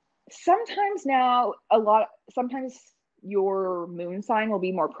sometimes sometimes your moon sign will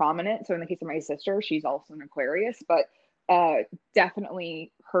be more prominent. So in the case of my sister, she's also an Aquarius, but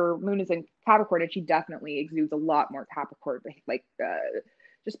definitely her moon is in Capricorn, and she definitely exudes a lot more Capricorn, like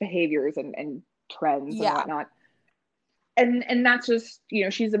just behaviors and trends and whatnot. And that's just,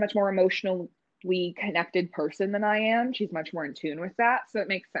 she's a much more emotionally connected person than I am. She's much more in tune with that, so it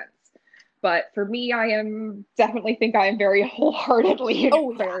makes sense. But for me, I definitely think I am very wholeheartedly an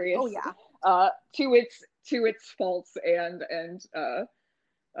Aquarius. To its faults and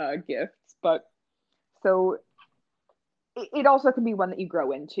gifts. But so it also can be one that you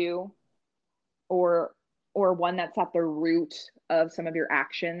grow into, or one that's at the root of some of your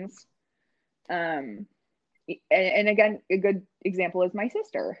actions. And again, a good example is my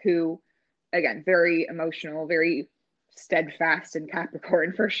sister, who, again, very emotional, very steadfast in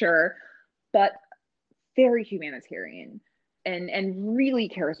Capricorn for sure, but very humanitarian and really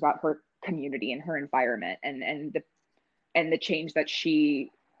cares about her community and her environment and the change that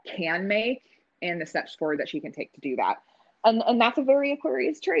she can make and the steps forward that she can take to do that. And that's a very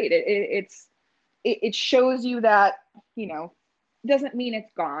Aquarius trait. It shows you that, doesn't mean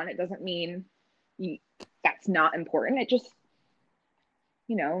it's gone. It doesn't mean that's not important. It just,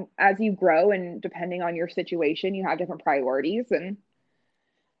 as you grow and depending on your situation, you have different priorities. And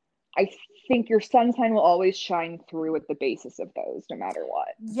I think your sun sign will always shine through at the basis of those, no matter what.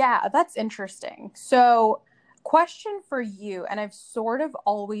 Yeah, that's interesting. So, question for you, and I've sort of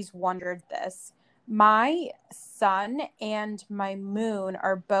always wondered this. My sun and my moon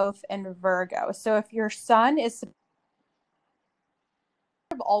are both in Virgo. So if your sun is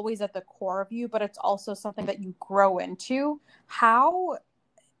always at the core of you, but it's also something that you grow into, how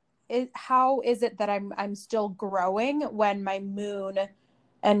is it that I'm still growing when my moon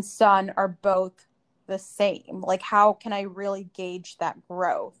and sun are both the same? Like, how can I really gauge that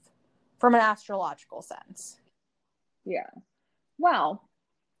growth from an astrological sense? Yeah. Well,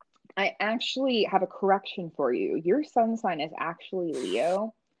 I actually have a correction for you. Your sun sign is actually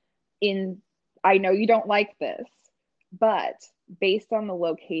Leo. I know you don't like this, but based on the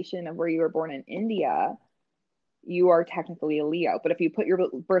location of where you were born in India, you are technically a Leo. But if you put your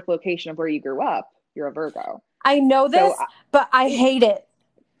birth location of where you grew up, you're a Virgo. I know this, but I hate it.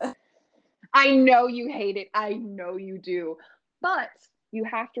 I know you hate it. I know you do. But you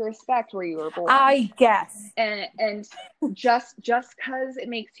have to respect where you were born. I guess. And just because it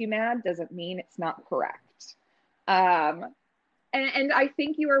makes you mad doesn't mean it's not correct. And I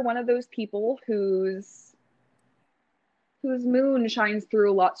think you are one of those people whose moon shines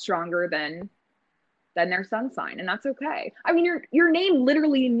through a lot stronger than their sun sign, and that's okay. I mean, your name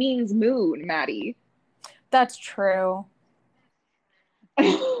literally means moon, Maddie. That's true.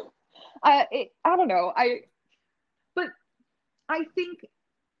 I don't know. But I think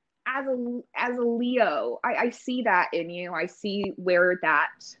as a Leo, I see that in you. I see where that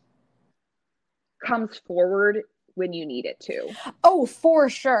comes forward when you need it to. Oh, for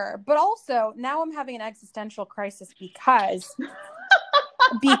sure. But also, now I'm having an existential crisis because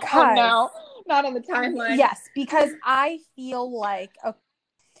Oh, no, not on the timeline. Yes, because I feel like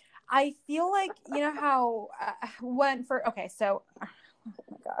you know how so oh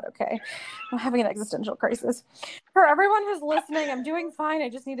my God, okay. I'm having an existential crisis. For everyone who's listening, I'm doing fine. I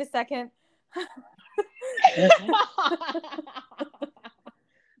just need a second.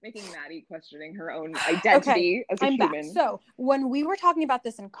 Making Maddie questioning her own identity as a human. Back. So when we were talking about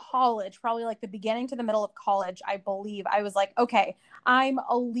this in college, probably like the beginning to the middle of college, I believe, I was like, okay, I'm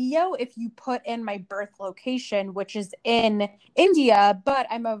a Leo if you put in my birth location, which is in India, but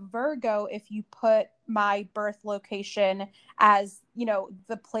I'm a Virgo if you put my birth location as,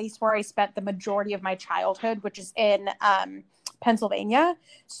 the place where I spent the majority of my childhood, which is in Pennsylvania.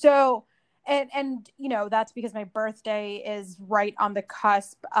 So and that's because my birthday is right on the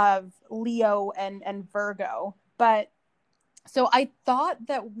cusp of Leo and Virgo. But so I thought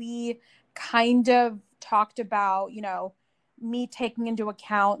that we kind of talked about, me taking into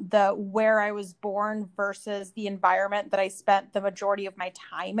account the where I was born versus the environment that I spent the majority of my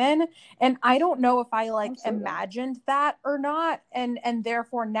time in. And I don't know if I like Absolutely. imagined that or not. And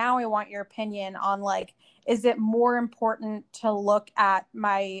therefore now I want your opinion on like, is it more important to look at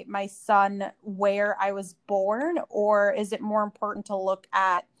my son where I was born, or is it more important to look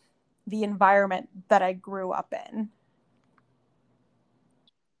at the environment that I grew up in?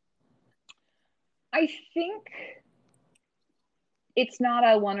 I think it's not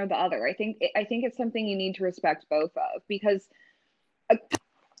a one or the other. I think it's something you need to respect both of, because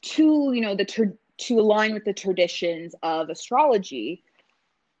to, to align with the traditions of astrology,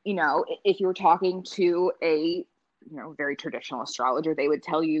 if you were talking to a, very traditional astrologer, they would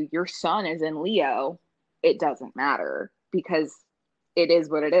tell you your sun is in Leo. It doesn't matter because it is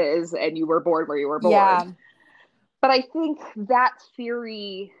what it is, and you were born where you were born. Yeah. But I think that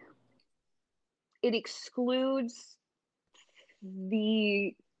theory, it excludes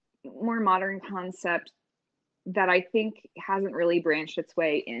the more modern concept that I think hasn't really branched its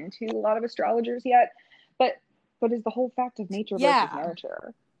way into a lot of astrologers yet, but is the whole fact of nature versus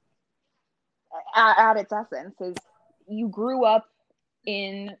nurture. At its essence, is you grew up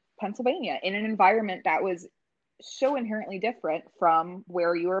in Pennsylvania in an environment that was so inherently different from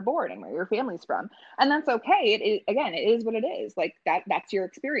where you were born and where your family's from, and that's okay. It is what it is. Like that's your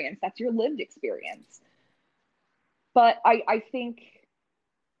experience, that's your lived experience. But I think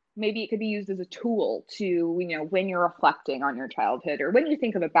maybe it could be used as a tool to, when you're reflecting on your childhood, or when you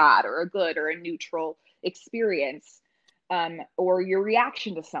think of a bad or a good or a neutral experience, or your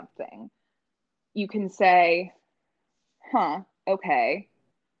reaction to something, you can say, okay,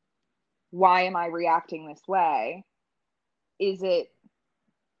 why am I reacting this way? Is it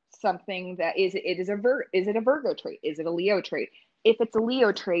something that is it a Virgo trait? Is it a Leo trait? If it's a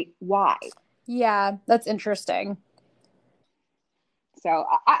Leo trait, why? Yeah, that's interesting. So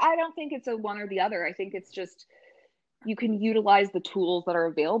I don't think it's a one or the other. I think it's just, you can utilize the tools that are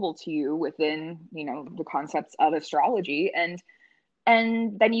available to you within, the concepts of astrology, and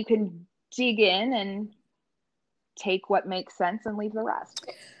then you can dig in and take what makes sense and leave the rest.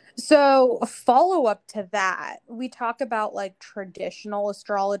 So follow up to that, we talk about like traditional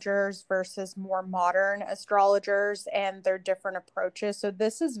astrologers versus more modern astrologers and their different approaches. So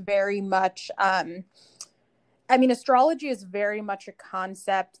this is very much, astrology is very much a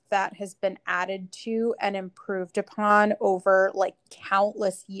concept that has been added to and improved upon over like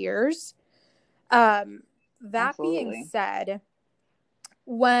countless years. That Absolutely. being said,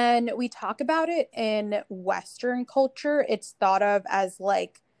 when we talk about it in Western culture, it's thought of as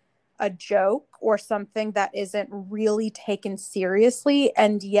like a joke or something that isn't really taken seriously.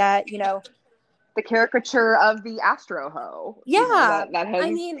 And yet, the caricature of the astro hoe. Yeah. That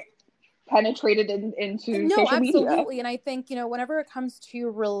has penetrated into social media. Absolutely. And I think, whenever it comes to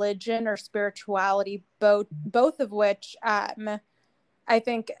religion or spirituality, both of which I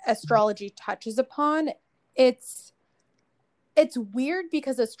think astrology touches upon, it's weird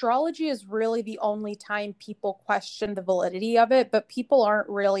because astrology is really the only time people question the validity of it, but people aren't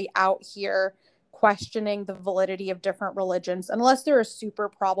really out here questioning the validity of different religions unless they're a super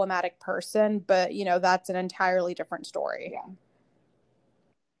problematic person. But, that's an entirely different story. Yeah.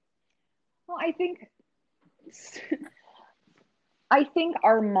 Well, I think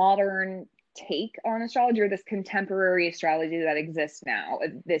our modern take on astrology, or this contemporary astrology that exists now,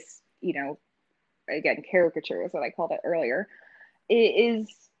 this, again, caricature is what I called it earlier,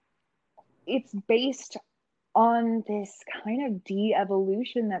 it's based on this kind of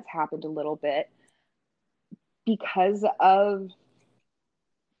de-evolution that's happened a little bit because of,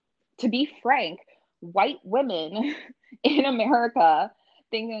 to be frank, white women in America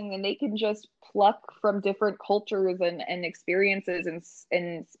thinking that they can just pluck from different cultures and experiences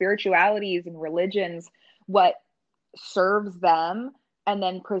and spiritualities and religions what serves them, and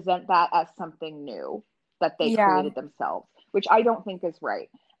then present that as something new that they created themselves, which I don't think is right.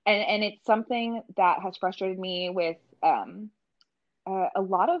 And it's something that has frustrated me with a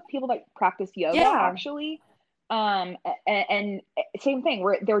lot of people that practice yoga, actually. And same thing,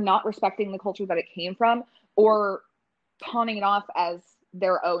 where they're not respecting the culture that it came from, or pawning it off as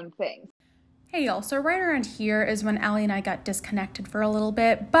their own thing. Hey y'all, so right around here is when Allie and I got disconnected for a little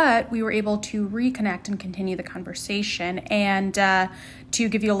bit, but we were able to reconnect and continue the conversation. And to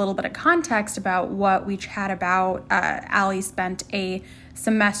give you a little bit of context about what we chat about, Allie spent a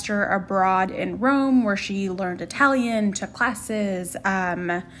semester abroad in Rome where she learned Italian, took classes,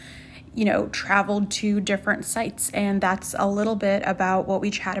 traveled to different sites. And that's a little bit about what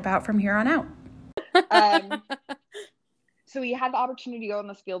we chat about from here on out. so we had the opportunity to go on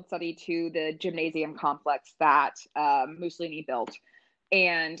this field study to the gymnasium complex that Mussolini built.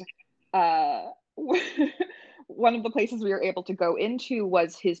 And one of the places we were able to go into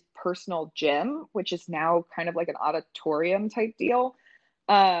was his personal gym, which is now kind of like an auditorium type deal.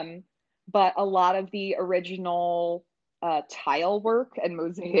 But a lot of the original tile work and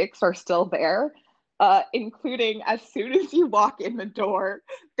mosaics are still there, including as soon as you walk in the door,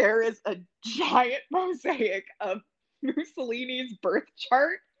 there is a giant mosaic of Mussolini's birth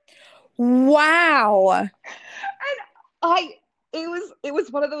chart. Wow. And it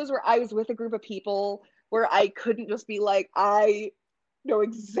was one of those where I was with a group of people where I couldn't just be like, I know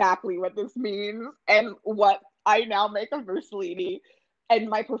exactly what this means and what I now make of Mussolini. And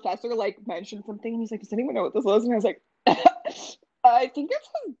my professor like mentioned something and he's like, does anyone know what this is? And I was like, I think it's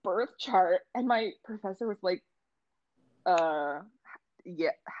his birth chart. And my professor was like,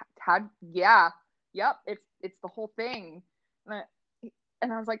 yep, it's the whole thing.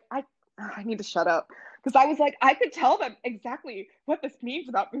 And I was like, I need to shut up, because I was like, I could tell them exactly what this means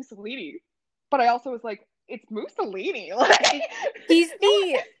about Mussolini, but I also was like, it's Mussolini. Like, he's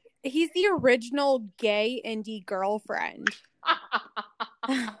the original gay indie girlfriend.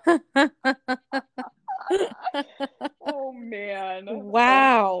 Oh man!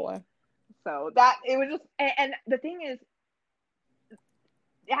 Wow. So that it was just, and the thing is,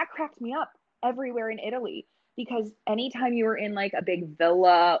 that cracked me up everywhere in Italy, because anytime you were in like a big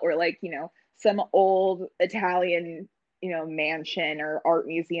villa or like, you know, some old Italian, you know, mansion or art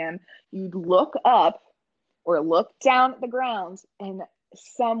museum, you'd look up or look down at the ground and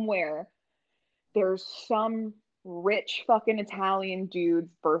somewhere there's some rich fucking Italian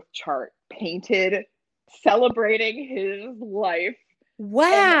dude's birth chart painted celebrating his life.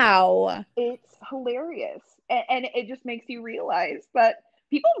 Wow. And it's hilarious. And it just makes you realize that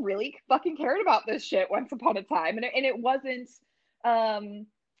people really fucking cared about this shit once upon a time. And it wasn't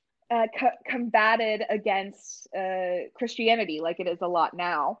combated against Christianity like it is a lot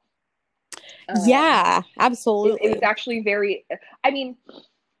now. Yeah, absolutely. It was actually very, I mean,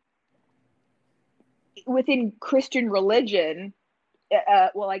 within Christian religion,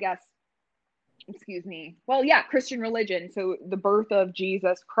 well, I guess, excuse me. Well, yeah, Christian religion. So the birth of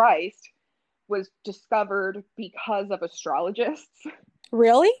Jesus Christ was discovered because of astrologists.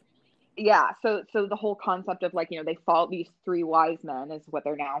 Really? Yeah. So the whole concept of like, you know, they followed these three wise men is what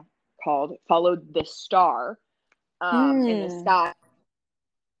they're now called, followed this star in the sky,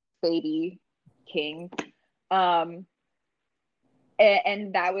 baby king. And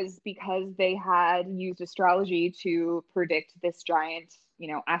that was because they had used astrology to predict this giant, you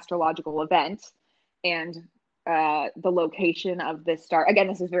know, astrological event, and the location of this star. Again,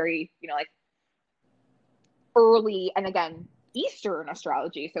 this is very, you know, like early, and again, Eastern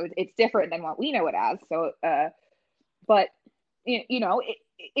astrology, so it's different than what we know it as. So, but you know,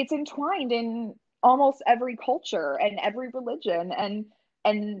 it's entwined in almost every culture and every religion,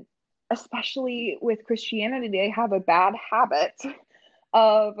 and especially with Christianity, they have a bad habit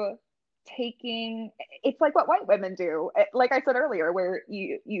of taking, it's like what white women do, like I said earlier, where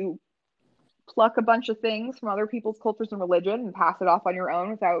you pluck a bunch of things from other people's cultures and religion and pass it off on your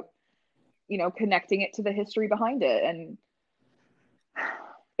own without, you know, connecting it to the history behind it. And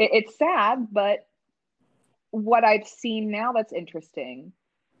it's sad, but what I've seen now that's interesting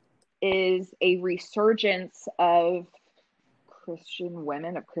is a resurgence of Christian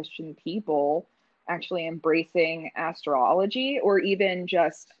women, of Christian people actually embracing astrology, or even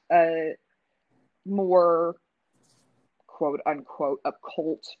just more quote unquote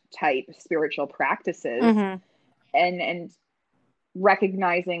occult type spiritual practices, and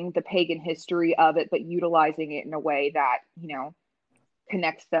recognizing the pagan history of it, but utilizing it in a way that, you know,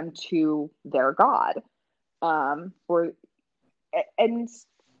 connects them to their God. And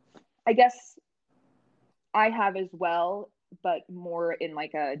I guess I have as well, but more in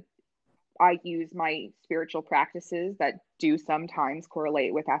like I use my spiritual practices that do sometimes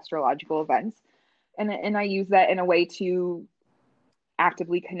correlate with astrological events. And I use that in a way to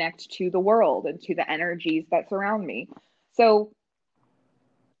actively connect to the world and to the energies that surround me. So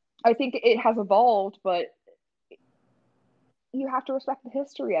I think it has evolved, but you have to respect the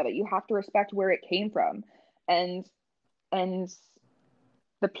history of it. You have to respect where it came from, and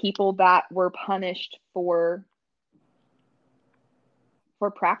the people that were punished for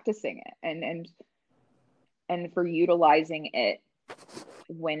practicing it, and for utilizing it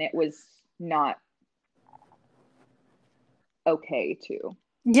when it was not okay to.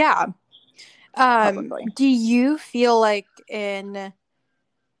 Yeah. Publicly. Do you feel like in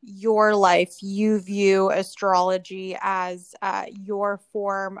your life you view astrology as your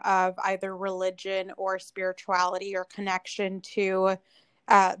form of either religion or spirituality or connection to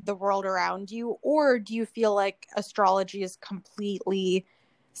the world around you, or do you feel like astrology is completely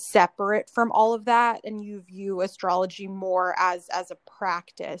separate from all of that and you view astrology more as a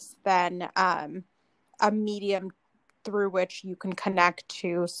practice than a medium through which you can connect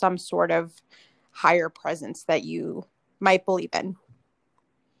to some sort of higher presence that you might believe in?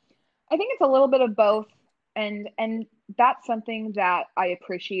 I think it's a little bit of both, and that's something that I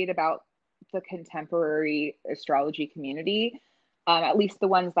appreciate about the contemporary astrology community, at least the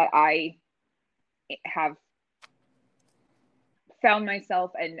ones that I have found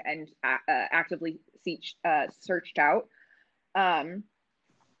myself and actively searched out.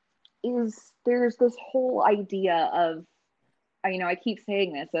 Is there's this whole idea of, I keep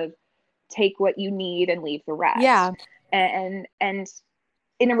saying this, of take what you need and leave the rest. Yeah. And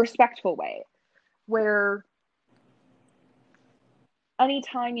in a respectful way, where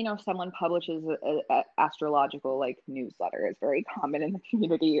anytime, someone publishes a astrological like newsletter, is very common in the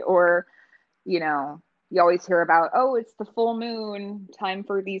community, or, you always hear about, oh, it's the full moon, time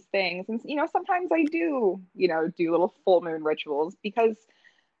for these things. And, sometimes I do little full moon rituals because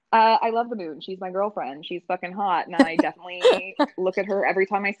I love the moon. She's my girlfriend. She's fucking hot. And I definitely look at her every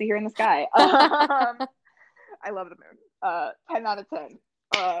time I see her in the sky. I love the moon. 10 out of 10.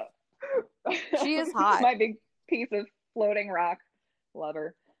 She is hot. My big piece of floating rock. Love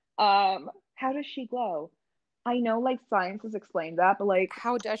her. How does she glow? I know, like, science has explained that, but, like,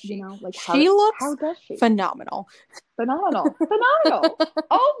 how does she? Like, she looks how does she? Phenomenal. Phenomenal.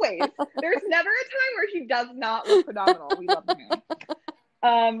 Always. There's never a time where she does not look phenomenal. We love the moon.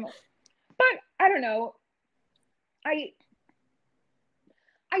 But I don't know. I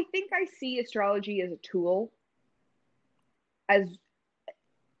think I see astrology as a tool, as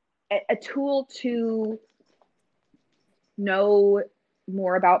a tool to know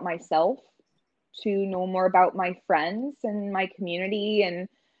more about myself, to know more about my friends and my community, and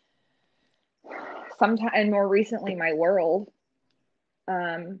sometimes, and more recently, my world.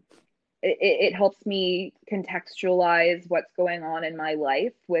 It helps me contextualize what's going on in my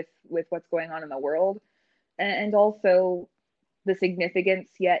life with what's going on in the world, and also the significance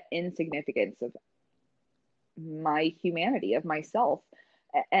yet insignificance of my humanity, of myself.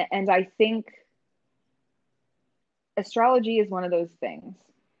 And I think astrology is one of those things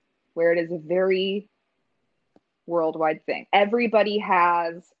where it is a very worldwide thing. Everybody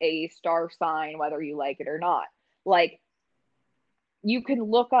has a star sign, whether you like it or not. Like, you can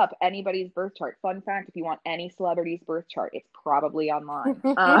look up anybody's birth chart. Fun fact, if you want any celebrity's birth chart, it's probably online.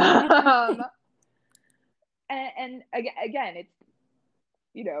 And again, it's,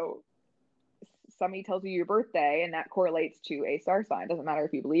 somebody tells you your birthday and that correlates to a star sign. Doesn't matter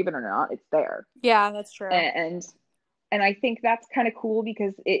if you believe it or not, it's there. Yeah, that's true. And I think that's kind of cool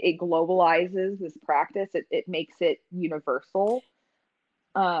because it globalizes this practice. It makes it universal.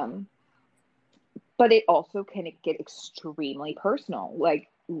 But it also can get extremely personal, like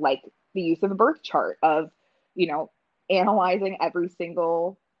the use of a birth chart, of, analyzing every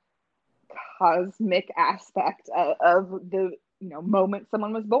single cosmic aspect of the, moment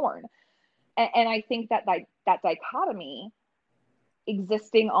someone was born. And I think that dichotomy,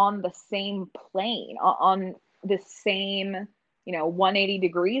 existing on the same plane, on the same, 180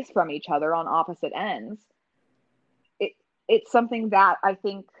 degrees from each other on opposite ends, it's something that I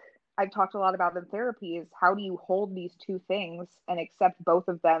think I've talked a lot about in therapy, is how do you hold these two things and accept both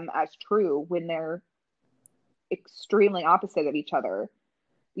of them as true when they're extremely opposite of each other?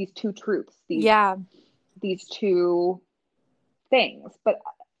 These two truths, these two things. But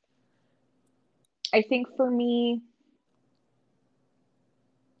I think for me,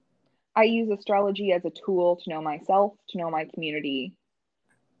 I use astrology as a tool to know myself, to know my community,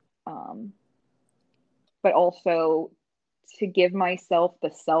 but also to give myself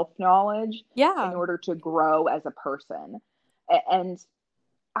the self-knowledge in order to grow as a person. And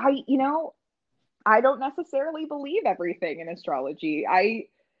I don't necessarily believe everything in astrology.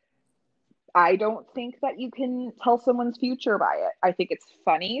 I don't think that you can tell someone's future by it. I think it's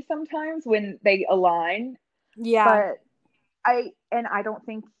funny sometimes when they align. Yeah. But I don't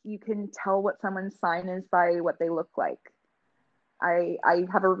think you can tell what someone's sign is by what they look like. I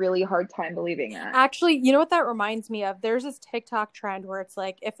have a really hard time believing that. Actually, you know what that reminds me of? There's this TikTok trend where it's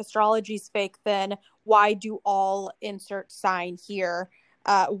like, if astrology's fake, then why do all insert sign here?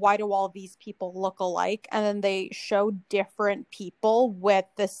 Why do all these people look alike? And then they show different people with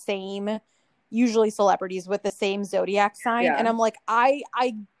the same, usually celebrities with the same zodiac sign. Yeah. And I'm like, I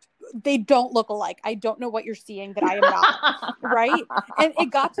they don't look alike. I don't know what you're seeing that I am not. Right. And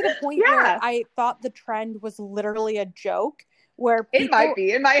it got to the point where I thought the trend was literally a joke, where people, it might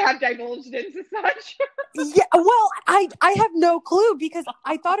be, it might have divulged into such. Yeah, well, I have no clue, because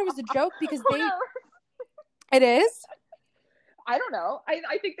I thought it was a joke, because it is. I don't know.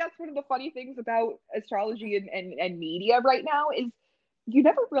 I think that's one of the funny things about astrology and media right now is you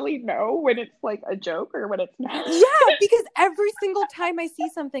never really know when it's like a joke or when it's not. Yeah, because every single time I see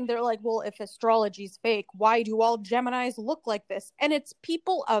something, they're like, well, if astrology's fake, why do all Geminis look like this? And it's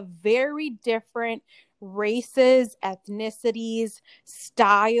people of very different races, ethnicities,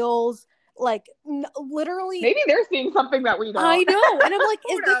 styles, like literally. Maybe they're seeing something that we don't. I know. And I'm like,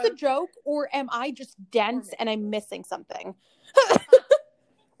 is this a joke, or am I just dense and I'm missing something?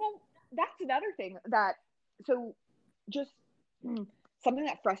 Well, that's another thing that, so just something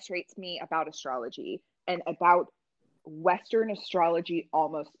that frustrates me about astrology and about Western astrology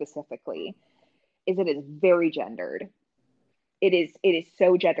almost specifically is it is very gendered. It is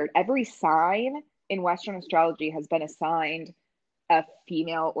so gendered. Every sign in Western astrology has been assigned a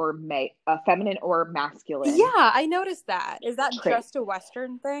female or a feminine or masculine. Yeah, I noticed that. Is that trait. Just a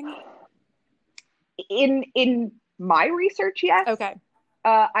Western thing? In my research, yes. Okay.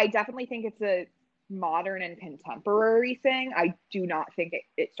 I definitely think it's a modern and contemporary thing. I do not think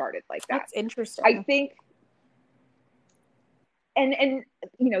it started like that. That's interesting. I think, and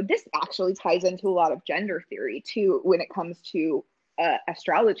you know, this actually ties into a lot of gender theory too when it comes to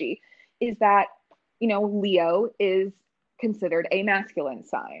astrology, is that, you know, Leo is considered a masculine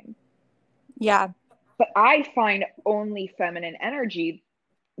sign. Yeah. But I find only feminine energy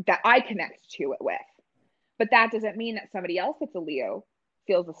that I connect to it with. But that doesn't mean that somebody else that's a Leo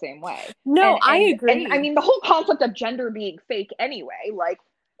feels the same way. No, I agree. And I mean, the whole concept of gender being fake anyway, like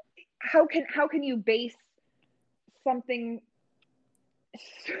how can you base something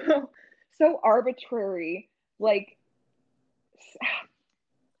so arbitrary? Like,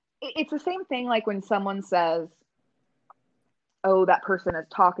 it's the same thing like when someone says, oh, that person is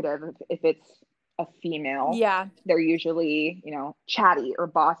talkative. If it's a female, yeah, they're usually, you know, chatty or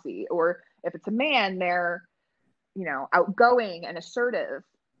bossy. Or if it's a man, they're, you know, outgoing and assertive.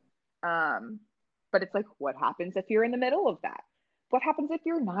 But it's like, what happens if you're in the middle of that? What happens if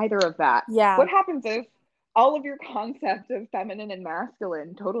you're neither of that? Yeah. What happens if all of your concepts of feminine and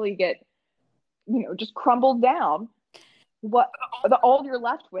masculine totally get, you know, just crumbled down? All you're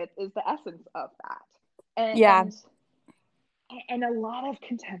left with is the essence of that. And a lot of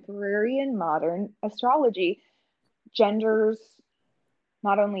contemporary and modern astrology genders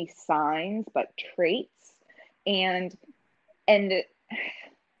not only signs but traits, and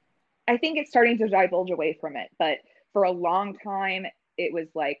I think it's starting to divulge away from it, but for a long time it was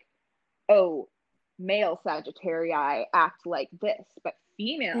like, oh, male Sagittarii act like this, but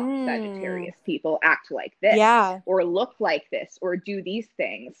female Sagittarius people act like this, or look like this, or do these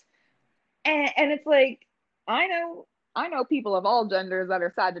things, and it's like, I know people of all genders that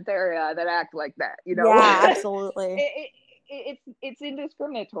are Sagittaria that act like that, you know? Yeah, absolutely. It's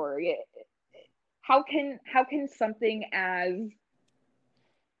indiscriminatory. How can something as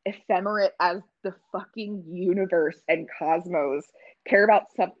ephemerate as the fucking universe and cosmos care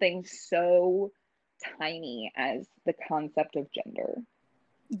about something so tiny as the concept of gender?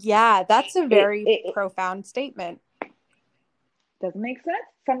 Yeah, that's a very profound statement. Doesn't make sense.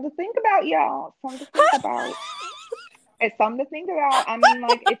 Something to think about, y'all. Something to think about. It's something to think about. I mean,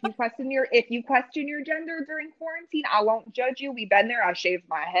 like, if you question your gender during quarantine, I won't judge you. We've been there. I shaved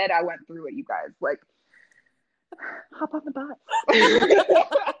my head. I went through it, you guys. Like, hop on the bus.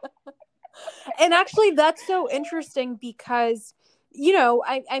 And actually, that's so interesting because, you know,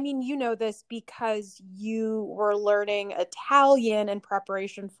 I mean, you know this because you were learning Italian in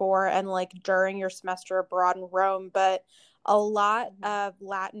preparation for and like during your semester abroad in Rome, but a lot of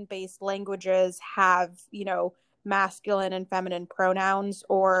Latin-based languages have, you know, masculine and feminine pronouns,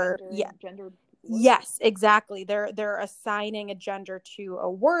 or gender. Yes, exactly. They're assigning a gender to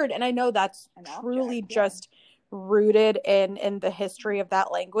a word, and I know that's truly just rooted in the history of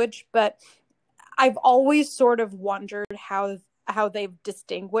that language, but I've always sort of wondered how they've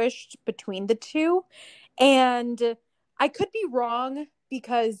distinguished between the two, and I could be wrong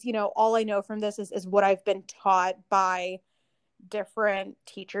because, you know, all I know from this is what I've been taught by different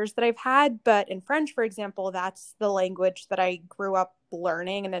teachers that I've had. But in French, for example, that's the language that I grew up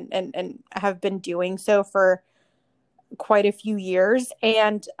learning and have been doing so for quite a few years.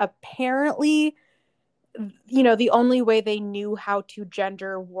 And apparently, you know, the only way they knew how to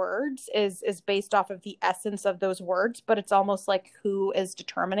gender words is based off of the essence of those words, but it's almost like who is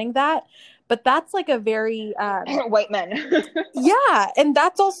determining that. But that's like a very white men. yeah, and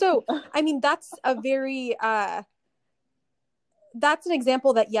that's also, I mean, that's a very that's an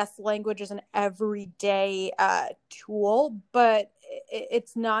example that yes, language is an everyday tool, but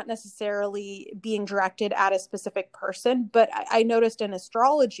it's not necessarily being directed at a specific person. But I noticed in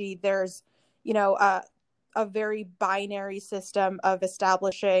astrology, there's, you know, a very binary system of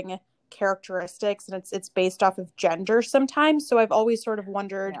establishing characteristics, and it's based off of gender sometimes. So I've always sort of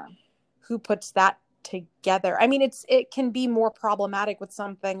wondered who puts that together. I mean, it can be more problematic with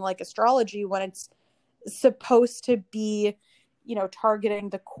something like astrology when it's supposed to be, you know, targeting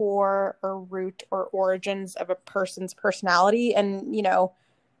the core or root or origins of a person's personality. And, you know,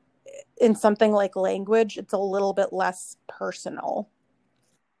 in something like language, it's a little bit less personal.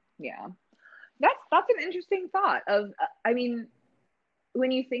 Yeah. That's an interesting thought of, I mean,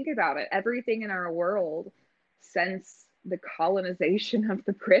 when you think about it, everything in our world since the colonization of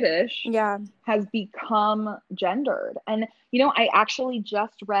the British has become gendered. And, you know, I actually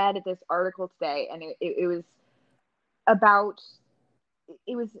just read this article today, and it was about,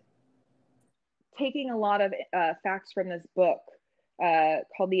 it was taking a lot of facts from this book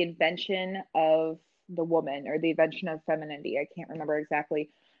called The Invention of the Woman, or The Invention of Femininity. I can't remember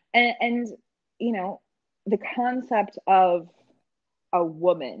exactly. And you know, the concept of a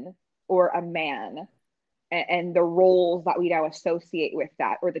woman or a man, and the roles that we now associate with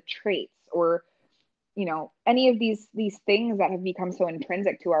that, or the traits, or, you know, any of these things that have become so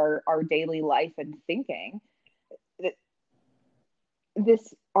intrinsic to our daily life and thinking.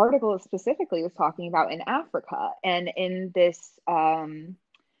 This article specifically was talking about in Africa, and in this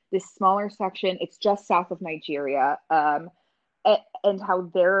this smaller section, it's just south of Nigeria, and how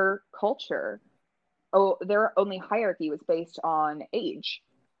their culture, their only hierarchy was based on age.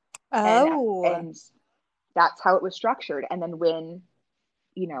 And that's how it was structured. And then when,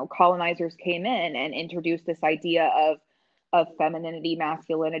 you know, colonizers came in and introduced this idea of femininity,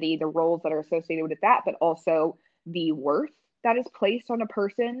 masculinity, the roles that are associated with that, but also the worth that is placed on a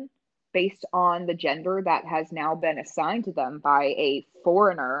person based on the gender that has now been assigned to them by a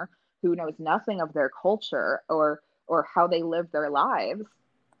foreigner who knows nothing of their culture or how they live their lives.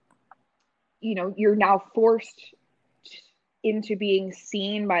 You know, you're now forced into being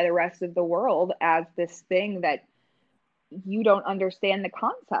seen by the rest of the world as this thing that you don't understand the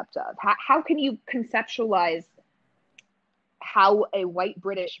concept of. How can you conceptualize how a white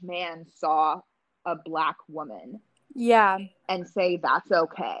British man saw a black woman? Yeah. And say that's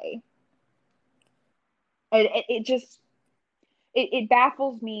okay? And it just it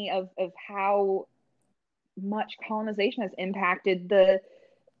baffles me of how much colonization has impacted the,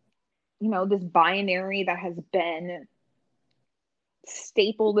 you know, this binary that has been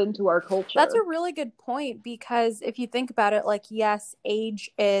stapled into our culture. That's a really good point, because if you think about it, like, yes,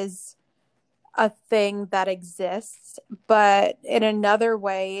 age is a thing that exists, but in another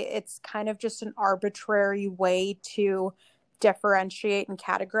way, it's kind of just an arbitrary way to differentiate and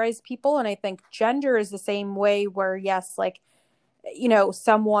categorize people. And I think gender is the same way, where yes, like, you know,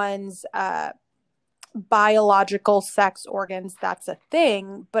 someone's biological sex organs, that's a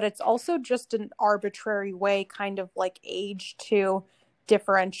thing, but it's also just an arbitrary way, kind of like age, to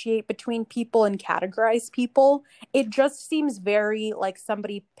differentiate between people and categorize people. It just seems very like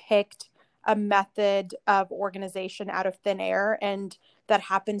somebody picked a method of organization out of thin air, and that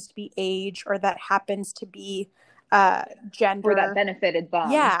happens to be age, or that happens to be gender, or that benefited them.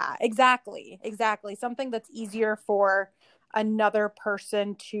 Yeah, exactly something that's easier for another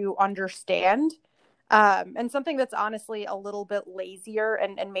person to understand, and something that's honestly a little bit lazier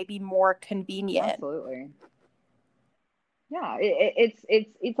and maybe more convenient. Absolutely. Yeah,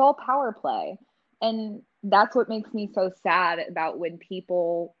 it's all power play. And that's what makes me so sad about when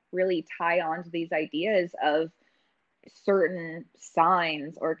people really tie on to these ideas of certain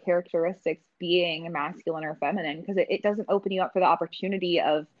signs or characteristics being masculine or feminine, because it doesn't open you up for the opportunity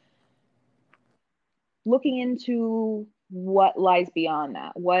of looking into what lies beyond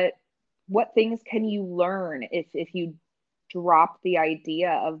that. What things can you learn if you drop the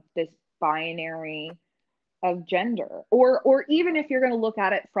idea of this binary of gender, or even if you're going to look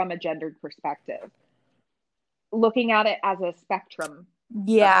at it from a gendered perspective, looking at it as a spectrum.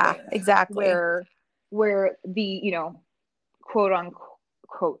 Yeah, exactly. Where the, you know, quote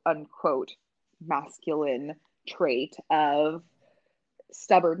unquote masculine trait of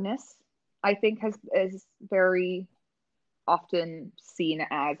stubbornness, I think is very often seen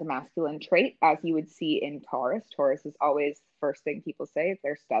as a masculine trait, as you would see in Taurus. Taurus is always the first thing people say if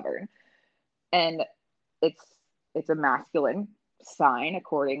they're stubborn. And it's a masculine sign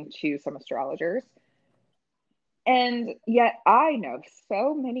according to some astrologers. And yet I know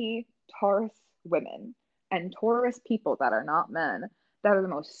so many Taurus women and Taurus people that are not men that are the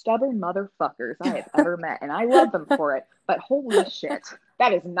most stubborn motherfuckers I have ever met. And I love them for it. But holy shit,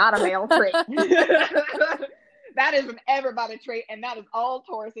 that is not a male trait. That is an everybody trait. And that is all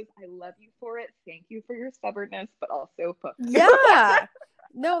Tauruses. I love you for it. Thank you for your stubbornness, but also fuck you. Yeah.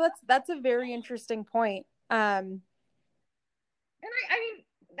 No, that's a very interesting point. And I mean,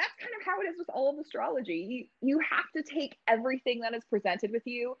 that's kind of how it is with all of astrology. You have to take everything that is presented with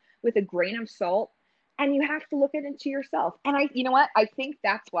you with a grain of salt, and you have to look it into yourself. And you know what? I think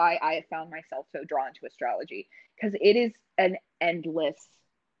that's why I have found myself so drawn to astrology, because it is an endless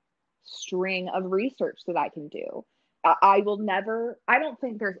string of research that I can do. I don't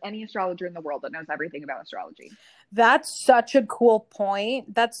think there's any astrologer in the world that knows everything about astrology. That's such a cool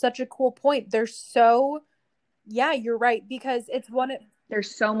point. Yeah, you're right, because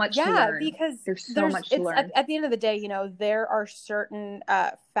there's so much to learn. Because there's so much to learn. At the end of the day, you know, there are certain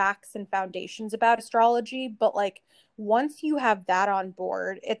facts and foundations about astrology, but like once you have that on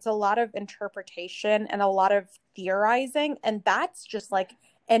board, it's a lot of interpretation and a lot of theorizing, and that's just like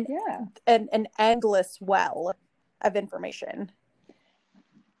an endless well of information.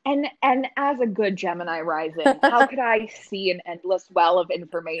 And as a good Gemini rising, how could I see an endless well of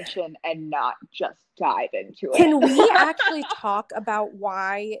information and not just dive into it? Can we actually talk about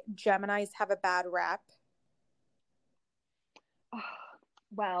why Geminis have a bad rep?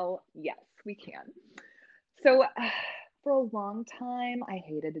 Well, yes, we can. So for a long time, I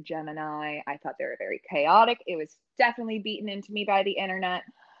hated a Gemini. I thought they were very chaotic. It was definitely beaten into me by the internet.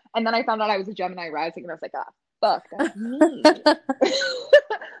 And then I found out I was a Gemini rising, and I was like, fuck, that's me.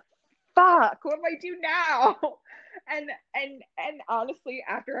 Fuck, what do I do now? And honestly,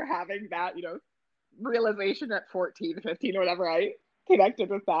 after having that, you know, realization at 14, 15, or whatever, I connected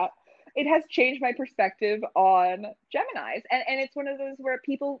with that, it has changed my perspective on Geminis. And it's one of those where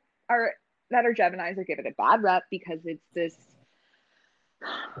people that are Geminis are given a bad rep because it's this,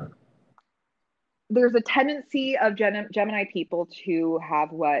 there's a tendency of Gemini people to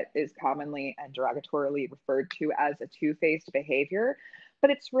have what is commonly and derogatorily referred to as a two-faced behavior. But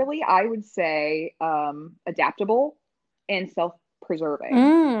it's really, I would say, adaptable and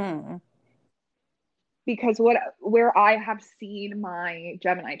self-preserving. Because where I have seen my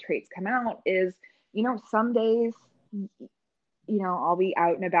Gemini traits come out is, you know, some days, you know, I'll be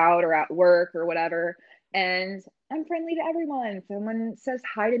out and about or at work or whatever, and I'm friendly to everyone. Someone says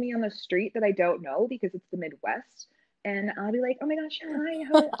hi to me on the street that I don't know because it's the Midwest, and I'll be like, oh my gosh, hi,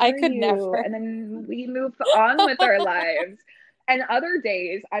 how are you? Never. And then we move on with our lives. And other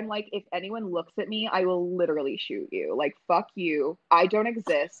days, I'm like, if anyone looks at me, I will literally shoot you. Like, fuck you. I don't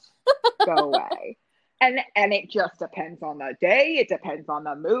exist. Go away. And it just depends on the day. It depends on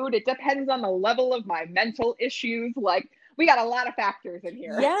the mood. It depends on the level of my mental issues. Like, we got a lot of factors in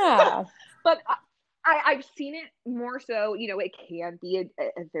here. Yeah. But I've seen it more so, you know, it can be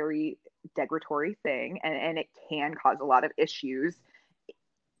a very degradatory thing. And it can cause a lot of issues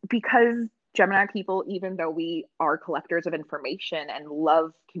because Gemini people, even though we are collectors of information and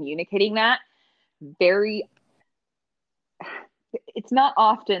love communicating that, it's not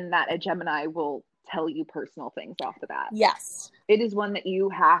often that a Gemini will tell you personal things off the bat. Yes. It is one that you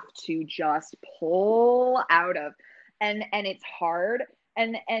have to just pull out of. And it's hard.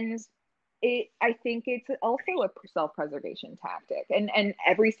 And I think it's also a self-preservation tactic. And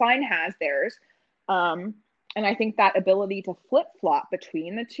every sign has theirs. And I think that ability to flip-flop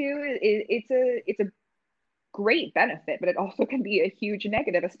between the two, it's a great benefit, but it also can be a huge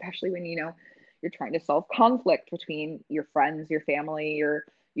negative, especially when, you know, you're trying to solve conflict between your friends, your family, your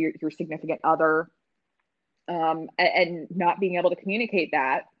significant other, and not being able to communicate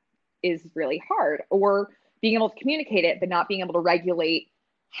that is really hard. Or being able to communicate it, but not being able to regulate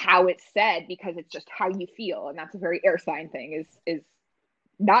how it's said because it's just how you feel. And that's a very air sign thing, is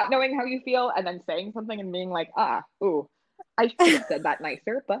not knowing how you feel and then saying something and being like, I should have said that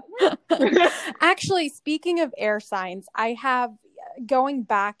nicer, but Actually, speaking of air signs, I have, going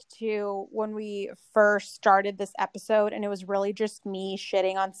back to when we first started this episode, and it was really just me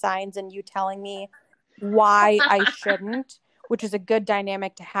shitting on signs and you telling me why I shouldn't, which is a good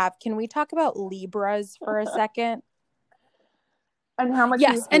dynamic to have. Can we talk about Libras for a second? And how much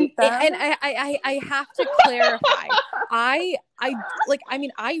yes, you hate them? And I have to clarify. I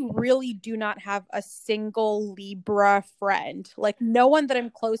really do not have a single Libra friend. Like, no one that I'm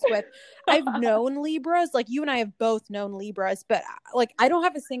close with. I've known Libras, like you and I have both known Libras, but like I don't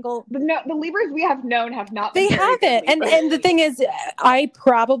have a single. The Libras we have known have not. They haven't, and the thing is,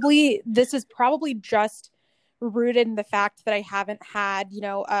 this is probably just rooted in the fact that I haven't had, you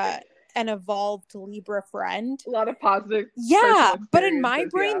know, an evolved Libra friend. A lot of positive. Yeah, but in my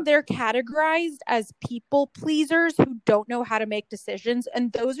experiences, brain, yeah. they're categorized as people pleasers who don't know how to make decisions.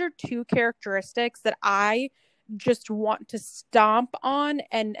 And those are two characteristics that I just want to stomp on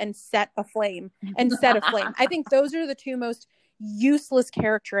and set aflame and set aflame. I think those are the two most useless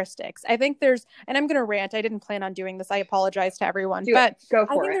characteristics. I think there's, and I'm going to rant. I didn't plan on doing this. I apologize to everyone. Go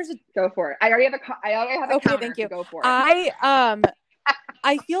for it. Go for it. I already have a okay, counter. thank you. Go for it.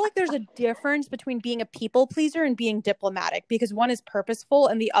 I feel like there's a difference between being a people pleaser and being diplomatic, because one is purposeful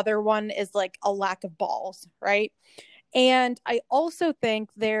and the other one is like a lack of balls, right? And I also think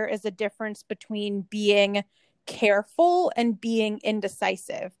there is a difference between being careful and being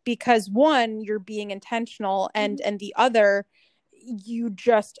indecisive, because one, you're being intentional, and the other, you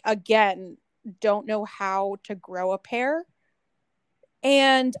just, again, don't know how to grow a pair.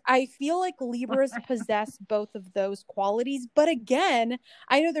 And I feel like Libras possess both of those qualities. But again,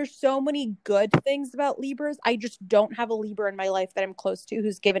 I know there's so many good things about Libras. I just don't have a Libra in my life that I'm close to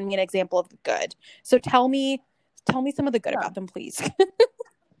who's given me an example of the good. So tell me some of the good about them, please.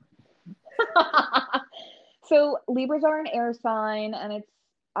 So Libras are an air sign, and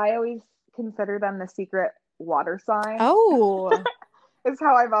I always consider them the secret water sign. Oh. It's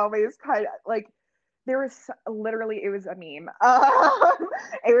how I've always kind of like, there was literally, it was a meme.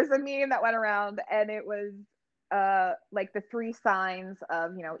 It was a meme that went around, and it was like the 3 signs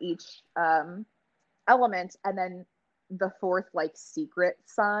of, each element, and then the 4th like secret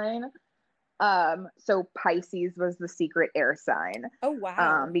sign. So Pisces was the secret air sign. Oh,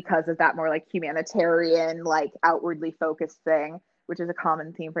 wow. Because of that more like humanitarian, like outwardly focused thing, which is a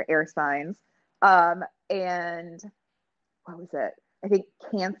common theme for air signs. And what was it? I think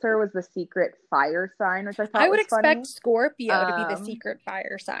Cancer was the secret fire sign, which I thought would was expect funny. Scorpio to be the secret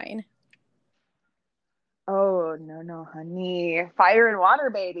fire sign. Oh, no, honey. Fire and water,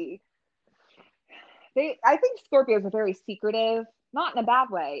 baby. I think Scorpios are very secretive, not in a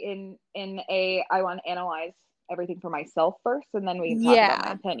bad way. I want to analyze everything for myself first, and then we can talk about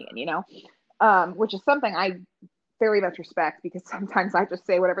my opinion, which is something I very much respect, because sometimes I just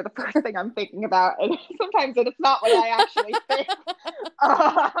say whatever the first thing I'm thinking about, and sometimes it's not what I actually think,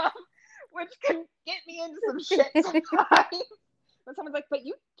 which can get me into some shit sometimes. But someone's like, but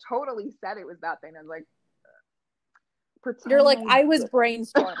you totally said it was that thing. I was like, you're like, I was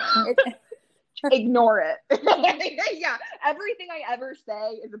brainstorming. Ignore it. Yeah, everything I ever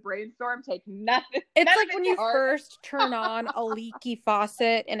say is a brainstorm. Take nothing. It's like when you first turn on a leaky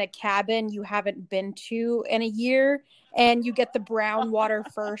faucet in a cabin you haven't been to in a year, and you get the brown water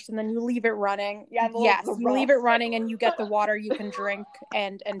first, and then you leave it running. Yes, you leave it running, and you get the water you can drink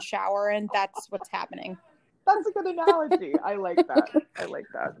and shower, and that's what's happening. That's a good analogy. I like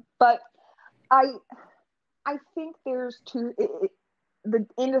that. But I think there's the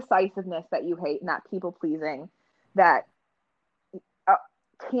indecisiveness that you hate, and that people pleasing that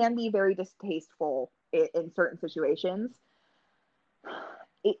can be very distasteful in certain situations.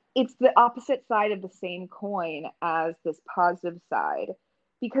 It's the opposite side of the same coin as this positive side,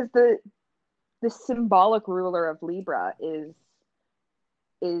 because the symbolic ruler of Libra is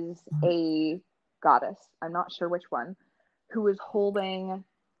a goddess. I'm not sure which one, who is holding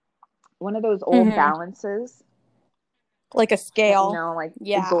one of those old balances. Like a scale.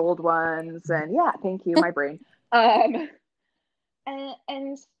 The gold ones. And thank you, my brain. And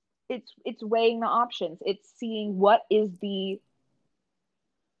it's weighing the options. It's seeing what is the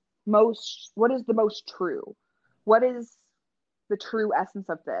most true. What is the true essence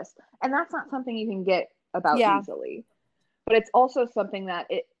of this? And that's not something you can get about easily. But it's also something that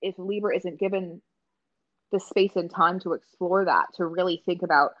if Libra isn't given the space and time to explore that, to really think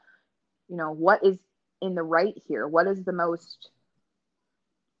about, what is in the right here? What is the most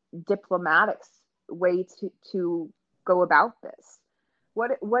diplomatic way to go about this?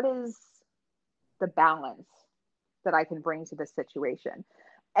 What is the balance that I can bring to this situation?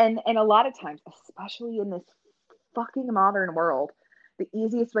 And a lot of times, especially in this fucking modern world, the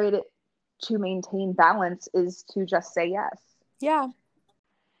easiest way to maintain balance is to just say yes. Yeah.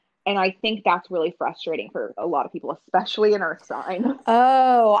 And I think that's really frustrating for a lot of people, especially in Earth sign.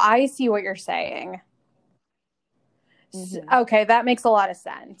 Oh, I see what you're saying. Mm-hmm. Okay, that makes a lot of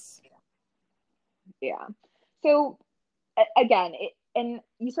sense. Yeah. So, again, and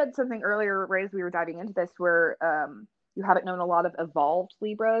you said something earlier, right, as we were diving into this, where you haven't known a lot of evolved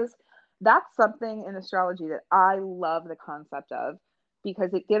Libras. That's something in astrology that I love the concept of,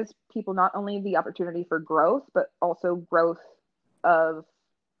 because it gives people not only the opportunity for growth, but also growth of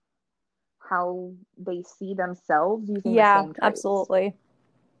how they see themselves using the same traits. Absolutely.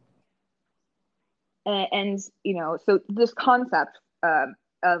 And so this concept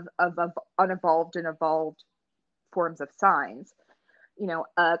of unevolved and evolved forms of signs. You know,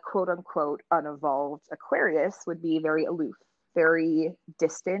 a quote unquote unevolved Aquarius would be very aloof, very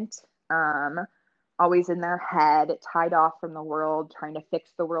distant, always in their head, tied off from the world, trying to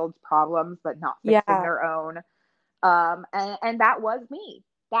fix the world's problems, but not fixing their own. And that was me.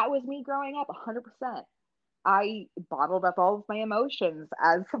 That was me growing up 100%. I bottled up all of my emotions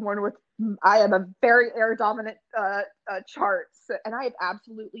as someone with, I am a very air dominant chart. And I have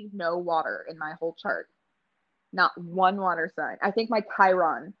absolutely no water in my whole chart. Not one water sign. I think my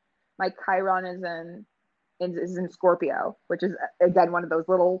Chiron is in Scorpio, which is again one of those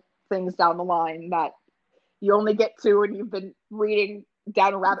little things down the line that you only get to when you've been reading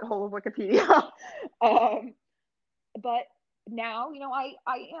down a rabbit hole of Wikipedia. But now, you know, I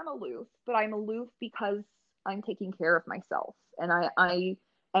am aloof, but I'm aloof because I'm taking care of myself, and I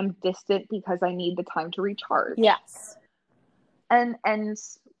am distant because I need the time to recharge. Yes. And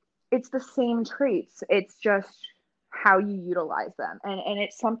it's the same traits. It's just how you utilize them. And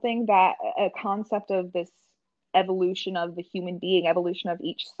it's something that a concept of this evolution of the human being, evolution of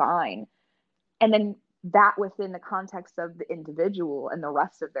each sign, and then that within the context of the individual and the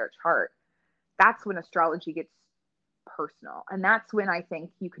rest of their chart. That's when astrology gets personal. And that's when I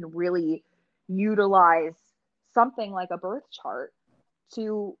think you can really utilize something like a birth chart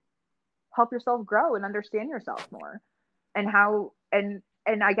to help yourself grow and understand yourself more. And how, and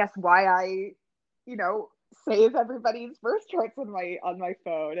I guess why I, you know, save everybody's birth charts on my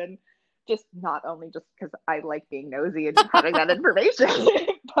phone, and just not only just because I like being nosy and having that information,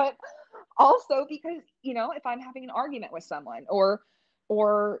 but also because, you know, if I'm having an argument with someone, or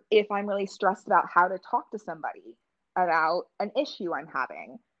if I'm really stressed about how to talk to somebody about an issue I'm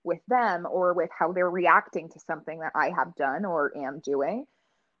having with them, or with how they're reacting to something that I have done or am doing,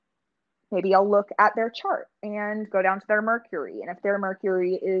 maybe I'll look at their chart and go down to their Mercury. And if their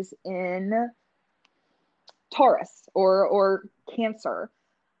Mercury is in Taurus or Cancer,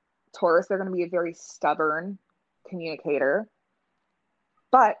 Taurus, they're going to be a very stubborn communicator.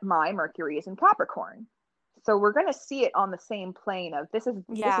 But my Mercury is in Capricorn. So we're going to see it on the same plane of this is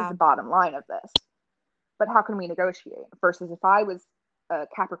the bottom line of this. But how can we negotiate? Versus if I was a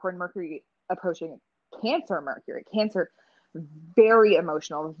Capricorn Mercury approaching Cancer Mercury. Cancer, very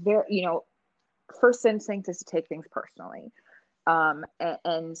emotional, very, you know, first instinct is to take things personally,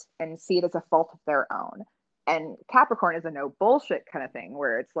 and see it as a fault of their own. And Capricorn is a no bullshit kind of thing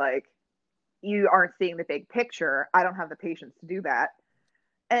where it's like, you aren't seeing the big picture. I don't have the patience to do that.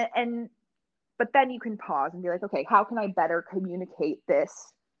 But then you can pause and be like, okay, how can I better communicate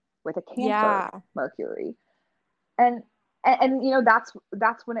this with a Cancer Mercury? And you know,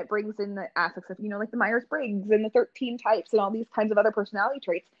 that's when it brings in the aspects of, you know, like the Myers-Briggs and the 13 types and all these kinds of other personality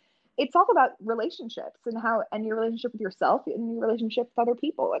traits. It's all about relationships and your relationship with yourself and your relationship with other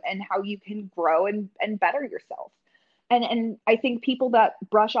people, and how you can grow and better yourself. And I think people that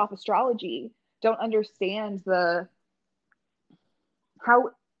brush off astrology don't understand how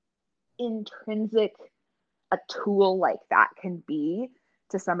intrinsic a tool like that can be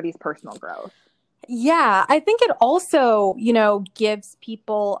to somebody's personal growth. Yeah, I think it also, you know, gives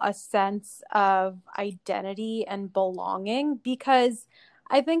people a sense of identity and belonging, because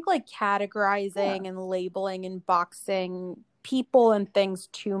I think like categorizing and labeling and boxing people and things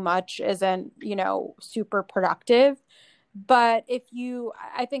too much isn't, you know, super productive. But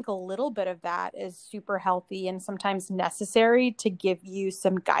I think a little bit of that is super healthy and sometimes necessary to give you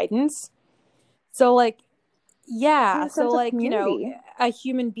some guidance. So like, yeah, so like, you know, a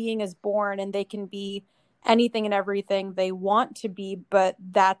human being is born and they can be anything and everything they want to be, but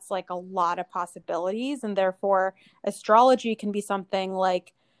that's like a lot of possibilities. And therefore astrology can be something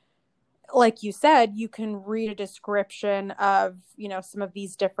like you said, you can read a description of, you know, some of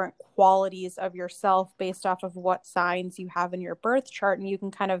these different qualities of yourself based off of what signs you have in your birth chart. And you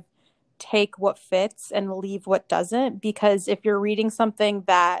can kind of take what fits and leave what doesn't, because if you're reading something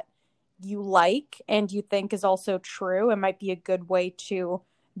that you like and you think is also true, it might be a good way to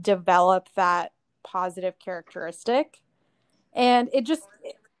develop that positive characteristic. And it just,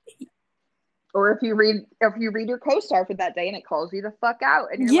 or if you read your co-star for that day and it calls you the fuck out,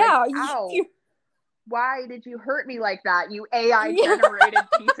 and you're like, ow, why did you hurt me like that, you AI generated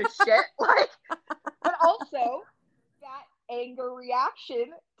piece of shit? Like, but also that anger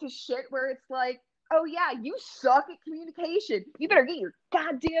reaction to shit where it's like, oh yeah, you suck at communication, you better get your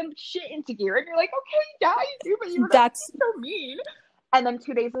goddamn shit into gear. And you're like, okay, yeah, you do, but you're so mean. And then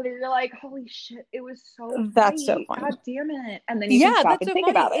 2 days later, you're like, holy shit, it was so that's funny. So funny. God damn it. And then you can stop and think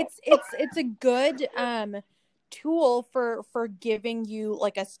about it. It's a good tool for giving you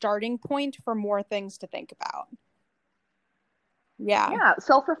like a starting point for more things to think about. Yeah. Yeah,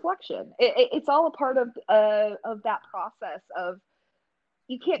 self-reflection. It's all a part of that process of,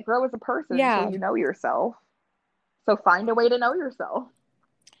 you can't grow as a person Yeah. until you know yourself. So find a way to know yourself.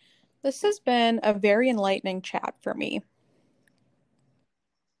 This has been a very enlightening chat for me.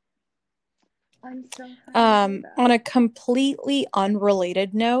 I'm so happy to hear that. On a completely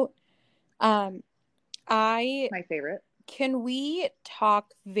unrelated note, my favorite. Can we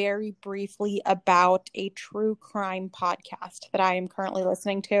talk very briefly about a true crime podcast that I am currently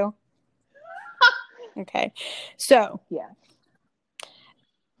listening to? Okay. So, yeah.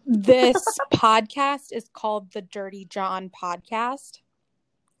 This podcast is called the Dirty John Podcast.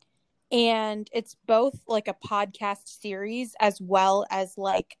 And it's both like a podcast series as well as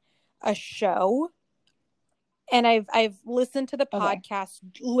like a show. And I've listened to the podcast,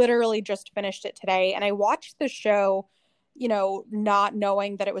 literally just finished it today, and I watched the show, you know, not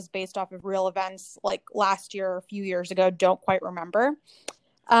knowing that it was based off of real events like last year or a few years ago, don't quite remember.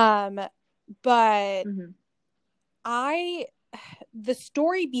 But the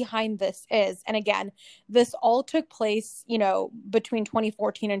story behind this is, and again, this all took place, you know, between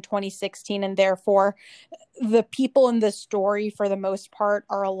 2014 and 2016, and therefore the people in this story for the most part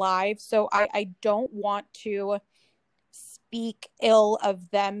are alive. So I don't want to speak ill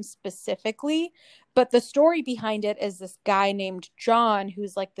of them specifically, but the story behind it is this guy named John,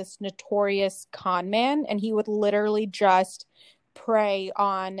 who's like this notorious con man, and he would literally just prey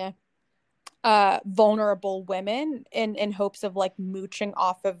on vulnerable women in hopes of like mooching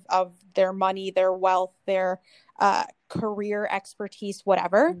off of their money, their wealth, their career expertise,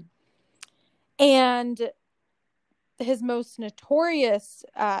 whatever. And his most notorious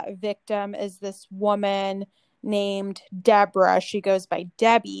victim is this woman named Deborah. She goes by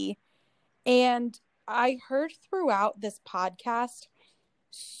Debbie. And I heard throughout this podcast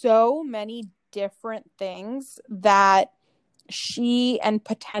so many different things that she and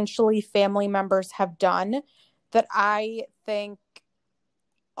potentially family members have done that I think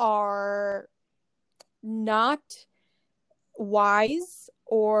are not wise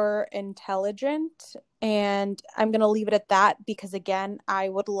or intelligent. And I'm going to leave it at that because, again, I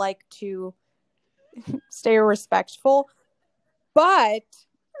would like to stay respectful. But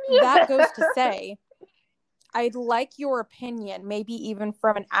that goes to say, I'd like your opinion, maybe even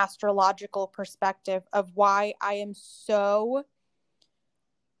from an astrological perspective, of why I'm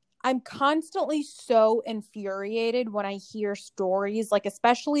constantly so infuriated when I hear stories, like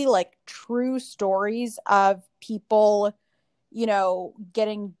especially like true stories of people, you know,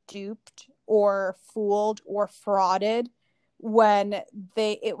 getting duped or fooled or frauded when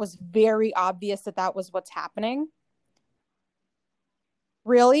it was very obvious that was what's happening.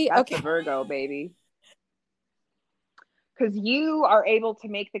 Really? That's okay. A Virgo, baby. Because you are able to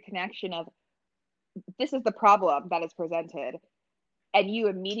make the connection of, this is the problem that is presented, and you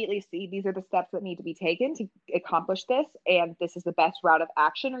immediately see these are the steps that need to be taken to accomplish this, and this is the best route of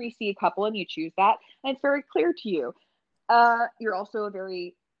action, or you see a couple and you choose that, and it's very clear to you. You're also a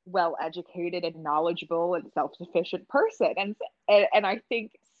very well-educated and knowledgeable and self-sufficient person, and I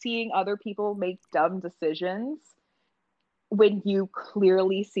think seeing other people make dumb decisions when you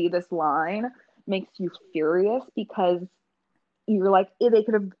clearly see this line makes you furious, because you're like, they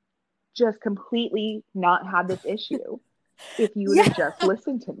could have just completely not had this issue if you would have just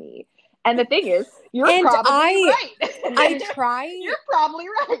listened to me. And the thing is, you're probably right. You're probably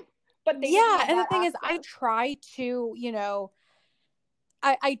right. But and the thing is, I try to, you know,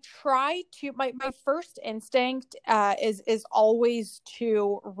 I try to, my first instinct is always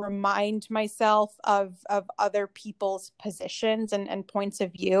to remind myself of other people's positions and points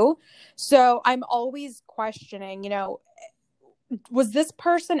of view. So I'm always questioning, you know, was this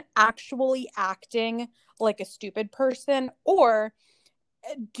person actually acting like a stupid person, or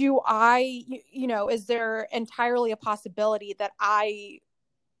do I, you know, is there entirely a possibility that I,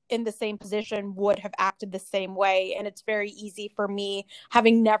 in the same position, would have acted the same way? And it's very easy for me,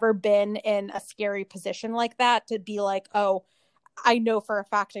 having never been in a scary position like that, to be like, oh, I know for a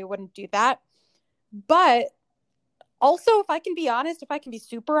fact I wouldn't do that. But also, if I can be honest, if I can be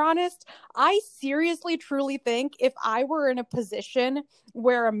super honest, I seriously, truly think if I were in a position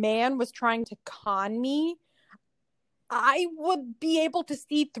where a man was trying to con me, I would be able to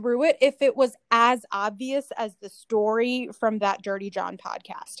see through it if it was as obvious as the story from that Dirty John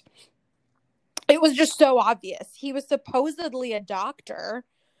podcast. It was just so obvious. He was supposedly a doctor,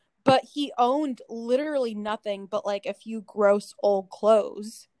 but he owned literally nothing but like a few gross old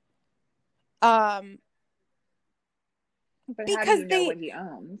clothes. But how do you know what he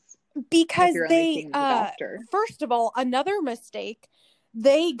owns? Because they, first of all, another mistake,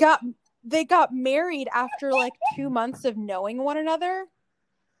 they got they got married after like 2 months of knowing one another.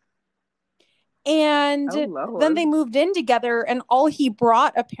 And then they moved in together, and all he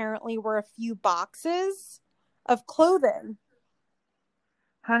brought apparently were a few boxes of clothing.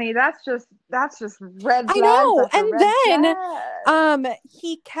 Honey, that's just red flags. I know. And then flags.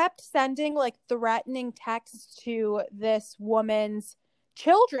 He kept sending like threatening texts to this woman's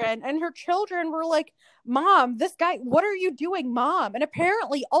children, and her children were like, Mom, this guy, what are you doing, Mom? And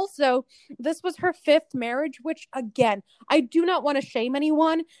apparently also this was her 5th marriage, which again, I do not want to shame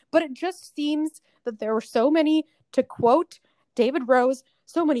anyone, but it just seems that there were so many, to quote David Rose,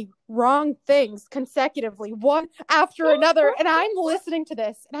 so many wrong things consecutively, one after another. And I'm listening to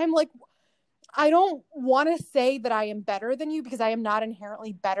this and I'm like, I don't want to say that I am better than you, because I am not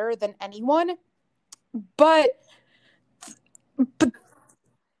inherently better than anyone. But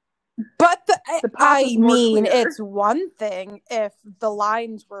I mean, it's one thing if the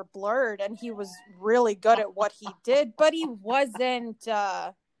lines were blurred and he was really good at what he did, but he wasn't.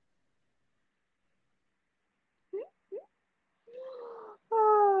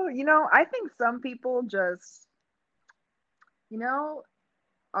 Oh, I think some people just,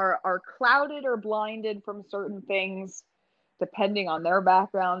 are clouded or blinded from certain things depending on their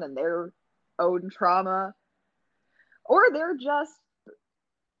background and their own trauma, or they're just,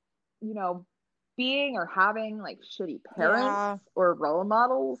 being or having like shitty parents or role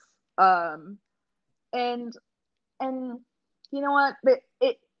models. And you know what,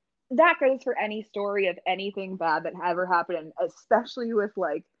 that goes for any story of anything bad that ever happened, and especially with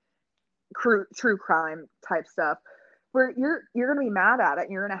like true crime type stuff, where you're gonna be mad at it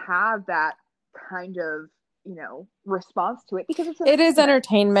and you're gonna have that kind of response to it, because it is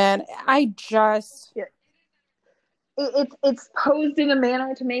entertainment. It's posed in a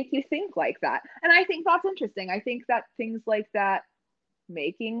manner to make you think like that, and I think that's interesting. I think that things like that,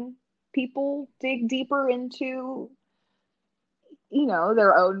 making people dig deeper into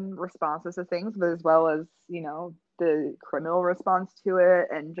their own responses to things, but as well as the criminal response to it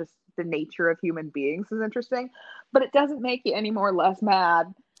and just the nature of human beings is interesting. But it doesn't make you any more or less mad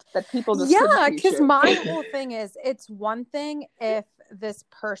that people just because my whole thing is, it's one thing if this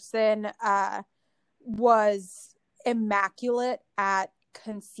person was immaculate at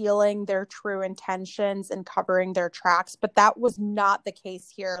concealing their true intentions and covering their tracks, but that was not the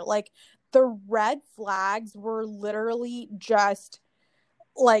case here. Like, the red flags were literally just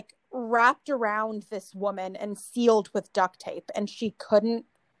like wrapped around this woman and sealed with duct tape, and she couldn't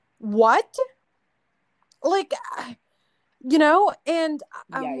and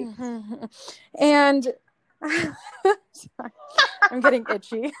and I'm getting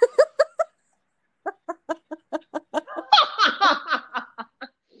itchy.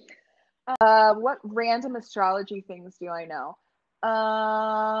 What random astrology things do I know?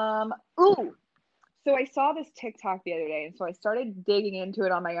 So I saw this TikTok the other day, and so I started digging into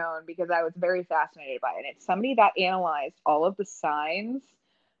it on my own because I was very fascinated by it. And it's somebody that analyzed all of the signs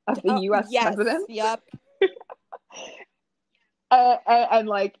of the U.S. president. Yep. And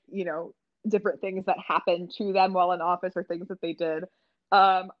like, different things that happened to them while in office or things that they did.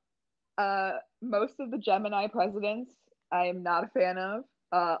 Most of the Gemini presidents, I am not a fan of.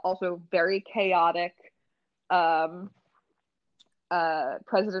 Also very chaotic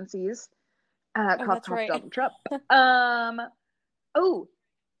presidencies. That's right. Donald Trump.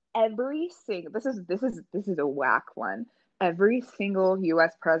 Every single, this is a whack one. Every single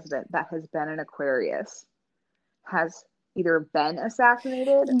U.S. president that has been an Aquarius has either been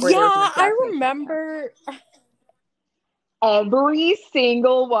assassinated or I remember every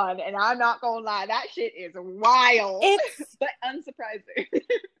single one, and I'm not gonna lie, that shit is wild. But unsurprising.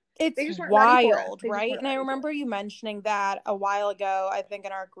 It's wild, right? And I remember you mentioning that a while ago, I think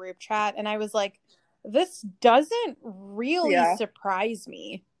in our group chat, and I was like, this doesn't really surprise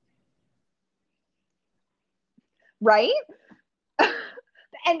me. Right?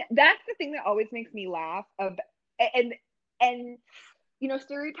 And that's the thing that always makes me laugh. And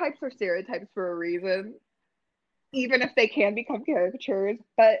stereotypes are stereotypes for a reason, even if they can become caricatures.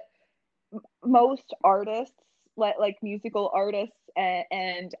 But most artists, like musical artists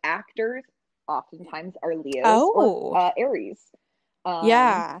and actors, oftentimes are Leos or Aries.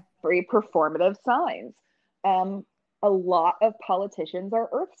 Very performative signs. A lot of politicians are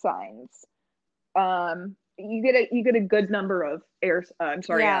Earth signs. You get a good number of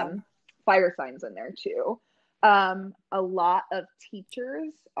fire signs in there too. A lot of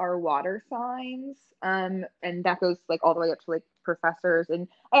teachers are water signs, and that goes like all the way up to like professors. And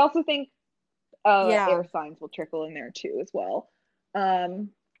I also think air signs will trickle in there too as well.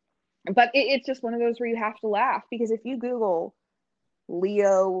 But it's just one of those where you have to laugh, because if you Google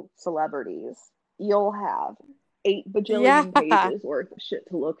Leo celebrities, you'll have 8 bajillion pages worth of shit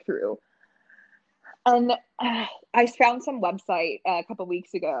to look through. And I found some website a couple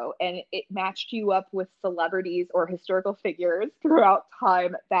weeks ago, and it matched you up with celebrities or historical figures throughout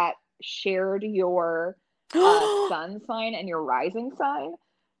time that shared your sun sign and your rising sign.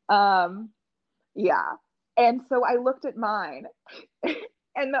 Yeah. And so I looked at mine,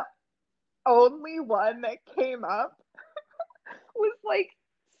 and the only one that came up was like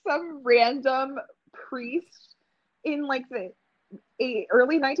some random priest in like the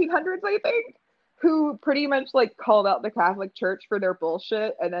early 1900s, I think, who pretty much like called out the Catholic Church for their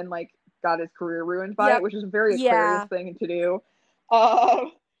bullshit and then like got his career ruined by it, which is a very Aquarius thing to do.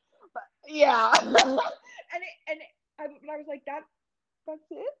 Yeah. and I was like, that's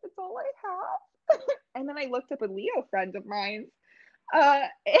it? That's all I have? And then I looked up a Leo friend of mine, and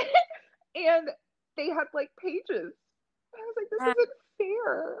they had like pages. I was like, this isn't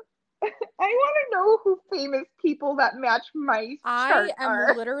fair. I want to know who famous people that match my chart are.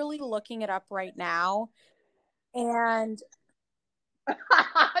 I am literally looking it up right now. And so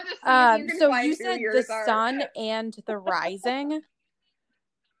you said the sun and the rising.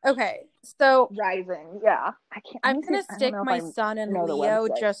 Okay, so rising, yeah. I'm gonna stick my sun in Leo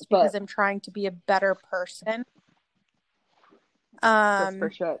just because I'm trying to be a better person. Just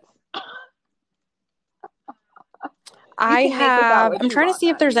for shit. I'm trying to see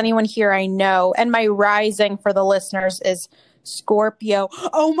if there's anyone here I know, and my rising for the listeners is Scorpio.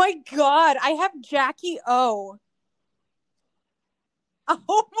 Oh my god, I have Jackie O.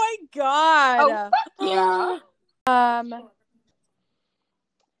 Oh my god. Oh, yeah.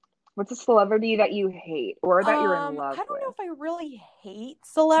 What's a celebrity that you hate or that you're in love with? I don't know if I really hate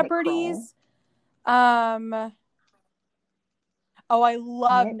celebrities. Oh, I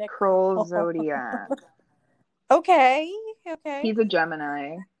love Nick Kroll Zodiac. Okay. He's a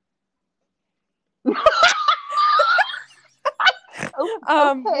Gemini. What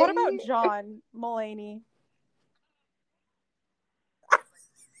about John Mulaney?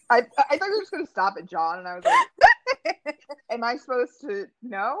 I thought you were just going to stop at John, and I was like, am I supposed to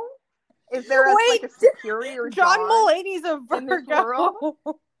know? Is there like a superior John Mulaney's a Virgo. In this world?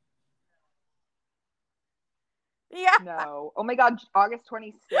 Yeah. No. Oh my god, August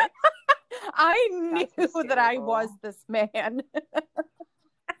 26th? I knew that I was this man.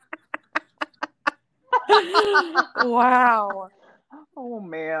 Wow. Oh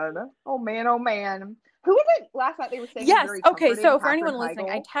man. Who was it last night they were saying? Yes. Okay. So for anyone listening,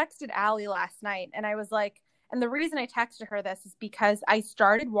 I texted Allie last night, and I was like, and the reason I texted her this is because I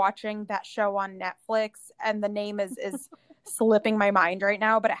started watching that show on Netflix, and the name is slipping my mind right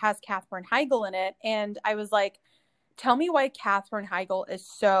now, but it has Katherine Heigl in it, and I was like, tell me why Katherine Heigl is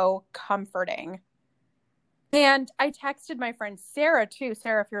so comforting. And I texted my friend Sarah too.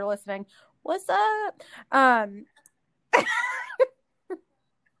 Sarah, if you're listening, what's up?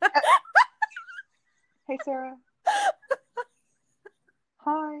 Hey, Sarah.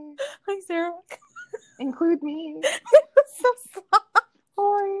 Hi. Hi, Sarah. Include me. So soft.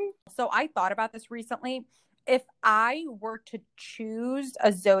 Hi. So I thought about this recently. If I were to choose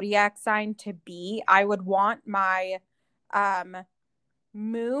a zodiac sign to be, I would want my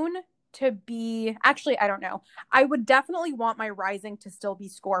moon to be, actually, I don't know. I would definitely want my rising to still be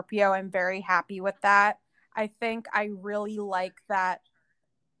Scorpio. I'm very happy with that. I think I really like that.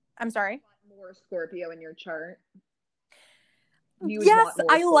 I'm sorry? More Scorpio in your chart. Yes,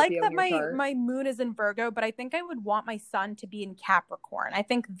 I like that my moon is in Virgo, but I think I would want my sun to be in Capricorn. I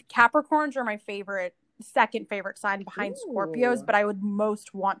think Capricorns are my second favorite sign behind Scorpios, but I would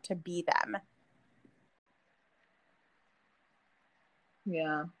most want to be them.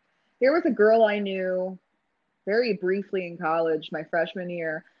 Yeah. There was a girl I knew very briefly in college, my freshman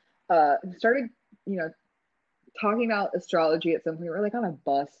year, who started, talking about astrology at some point. We were like on a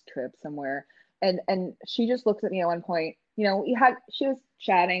bus trip somewhere. And she just looks at me at one point, she was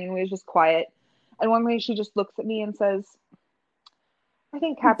chatting and we was just quiet. And one way she just looks at me and says, I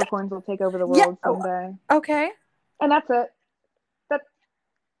think Capricorns will take over the world someday. Okay. And that's it.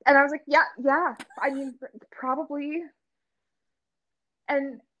 And I was like, yeah. I mean, probably.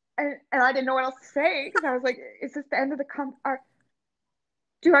 And I didn't know what else to say because I was like, is this the end of the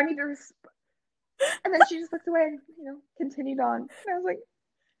do I need to And then she just looked away and, continued on. And I was like,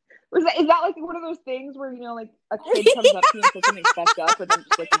 is that like one of those things where, like a kid comes up to you and says something fucked up and then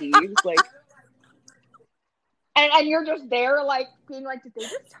just like leaves? Like, and you're just there like being like, did they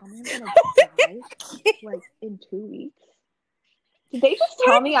just tell me I'm gonna die like in 2 weeks? Did they just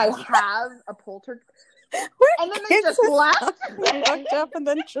tell me I have a poltergeist? And then they just left. Fucked up and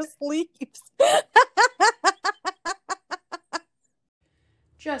then just leaves.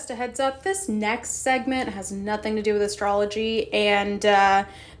 Just a heads up, this next segment has nothing to do with astrology, and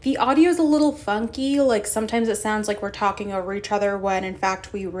the audio is a little funky. Like, sometimes it sounds like we're talking over each other when in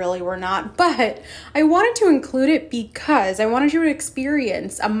fact we really were not. But I wanted to include it because I wanted you to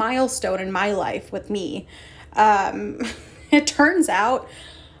experience a milestone in my life with me. It turns out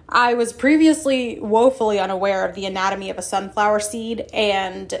I was previously woefully unaware of the anatomy of a sunflower seed,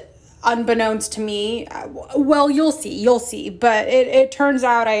 and unbeknownst to me, well, you'll see, but it turns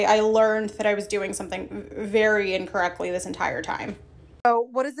out I learned that I was doing something very incorrectly this entire time. So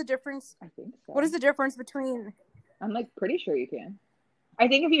what is the difference? I think so. What is the difference between... I'm like pretty sure you can. I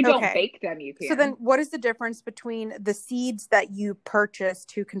think if you don't bake them, you can. So then what is the difference between the seeds that you purchase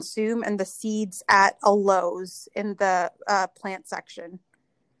to consume and the seeds at a Lowe's in the plant section?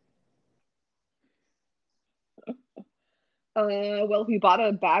 Well, if you bought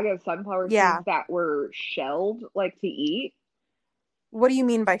a bag of sunflower seeds that were shelled, like to eat. What do you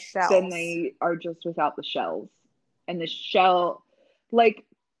mean by shells? Then they are just without the shells. And the shell, like,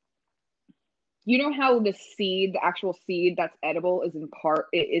 you know how the seed, the actual seed that's edible is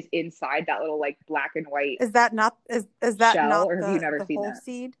is inside that little like black and white. Is that not shell, not or have you never seen whole that?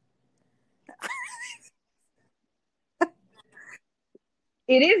 Seed?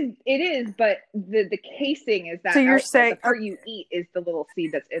 It is, but the casing is that. So you're saying the part you eat is the little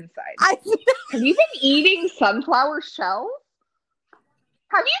seed that's inside. Have you been eating sunflower shells?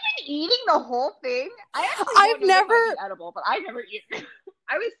 Have you been eating the whole thing? I've never edible, but I've never eaten.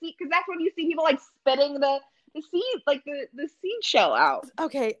 I was because that's when you see people like spitting the seed, like the seed shell out.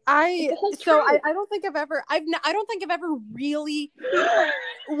 Okay, I don't think I've ever really.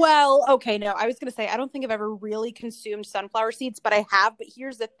 Well, okay, no, I was gonna say I don't think I've ever really consumed sunflower seeds, but I have. But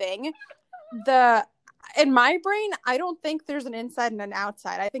here's the thing, in my brain, I don't think there's an inside and an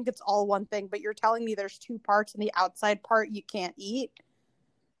outside. I think it's all one thing. But you're telling me there's two parts, and the outside part you can't eat.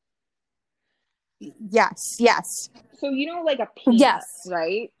 Yes. So you know, like a peanut,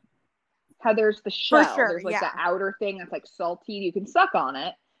 right? How there's the shell, for sure, there's like the outer thing that's like salty, you can suck on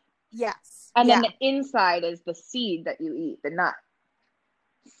it. Yes. And then the inside is the seed that you eat, the nut.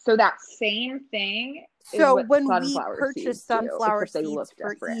 So that same thing is what when we sunflower purchase sunflower seeds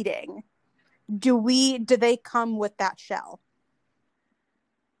for eating, do they come with that shell?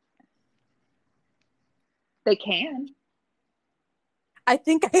 They can. I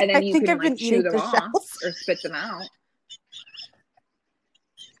think I've been eating them the off shells or spit them out.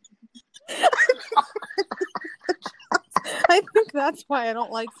 I think that's why I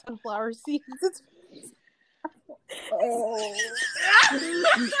don't like sunflower seeds. Probably.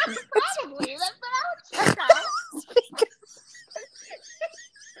 That's what I would check out.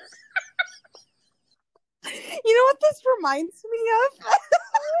 You know what this reminds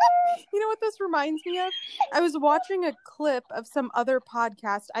me of? I was watching a clip of some other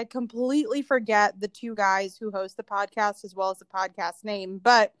podcast. I completely forget the two guys who host the podcast as well as the podcast name,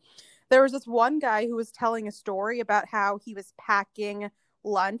 but there was this one guy who was telling a story about how he was packing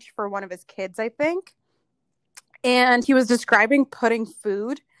lunch for one of his kids, I think. And he was describing putting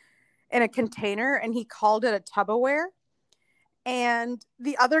food in a container, and he called it a Tupperware. And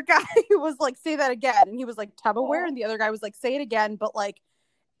the other guy was like, say that again. And he was like, Tupperware. And the other guy was like, say it again, but like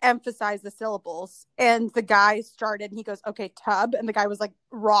emphasize the syllables. And the guy started, and he goes, okay, tub. And the guy was like,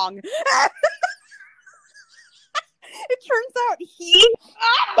 wrong. It turns out he's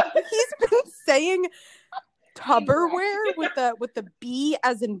been saying Tupperware with the B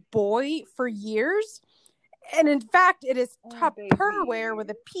as in boy for years. And in fact, it is Tupperware with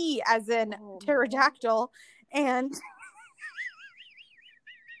a P as in pterodactyl. And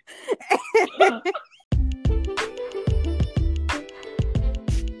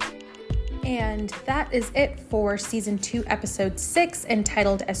And that is it for season 2, episode 6,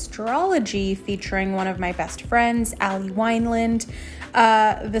 entitled Astrology, featuring one of my best friends, Allie Wineland.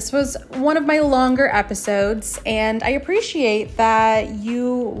 This was one of my longer episodes, and I appreciate that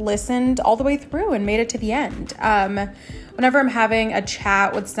you listened all the way through and made it to the end. Whenever I'm having a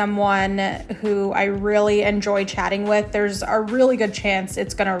chat with someone who I really enjoy chatting with, there's a really good chance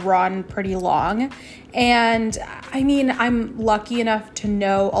it's going to run pretty long. And I mean, I'm lucky enough to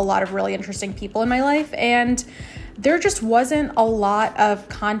know a lot of really interesting people in my life, and there just wasn't a lot of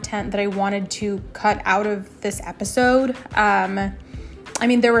content that I wanted to cut out of this episode. I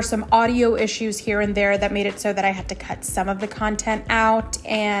mean, there were some audio issues here and there that made it so that I had to cut some of the content out,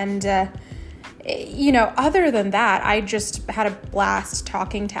 and other than that, I just had a blast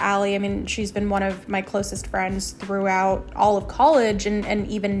talking to Allie. I mean, she's been one of my closest friends throughout all of college and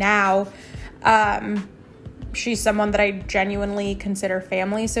even now. she's someone that I genuinely consider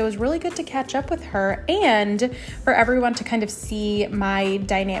family. So it was really good to catch up with her and for everyone to kind of see my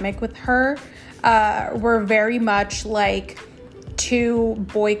dynamic with her. We're very much like two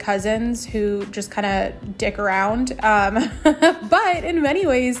boy cousins who just kind of dick around. But in many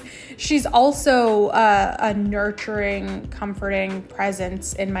ways, she's also a nurturing, comforting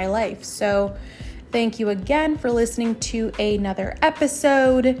presence in my life. So thank you again for listening to another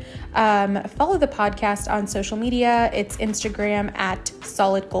episode. Follow the podcast on social media. It's Instagram at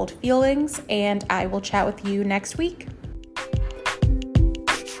Solid Gold Feelings, and I will chat with you next week.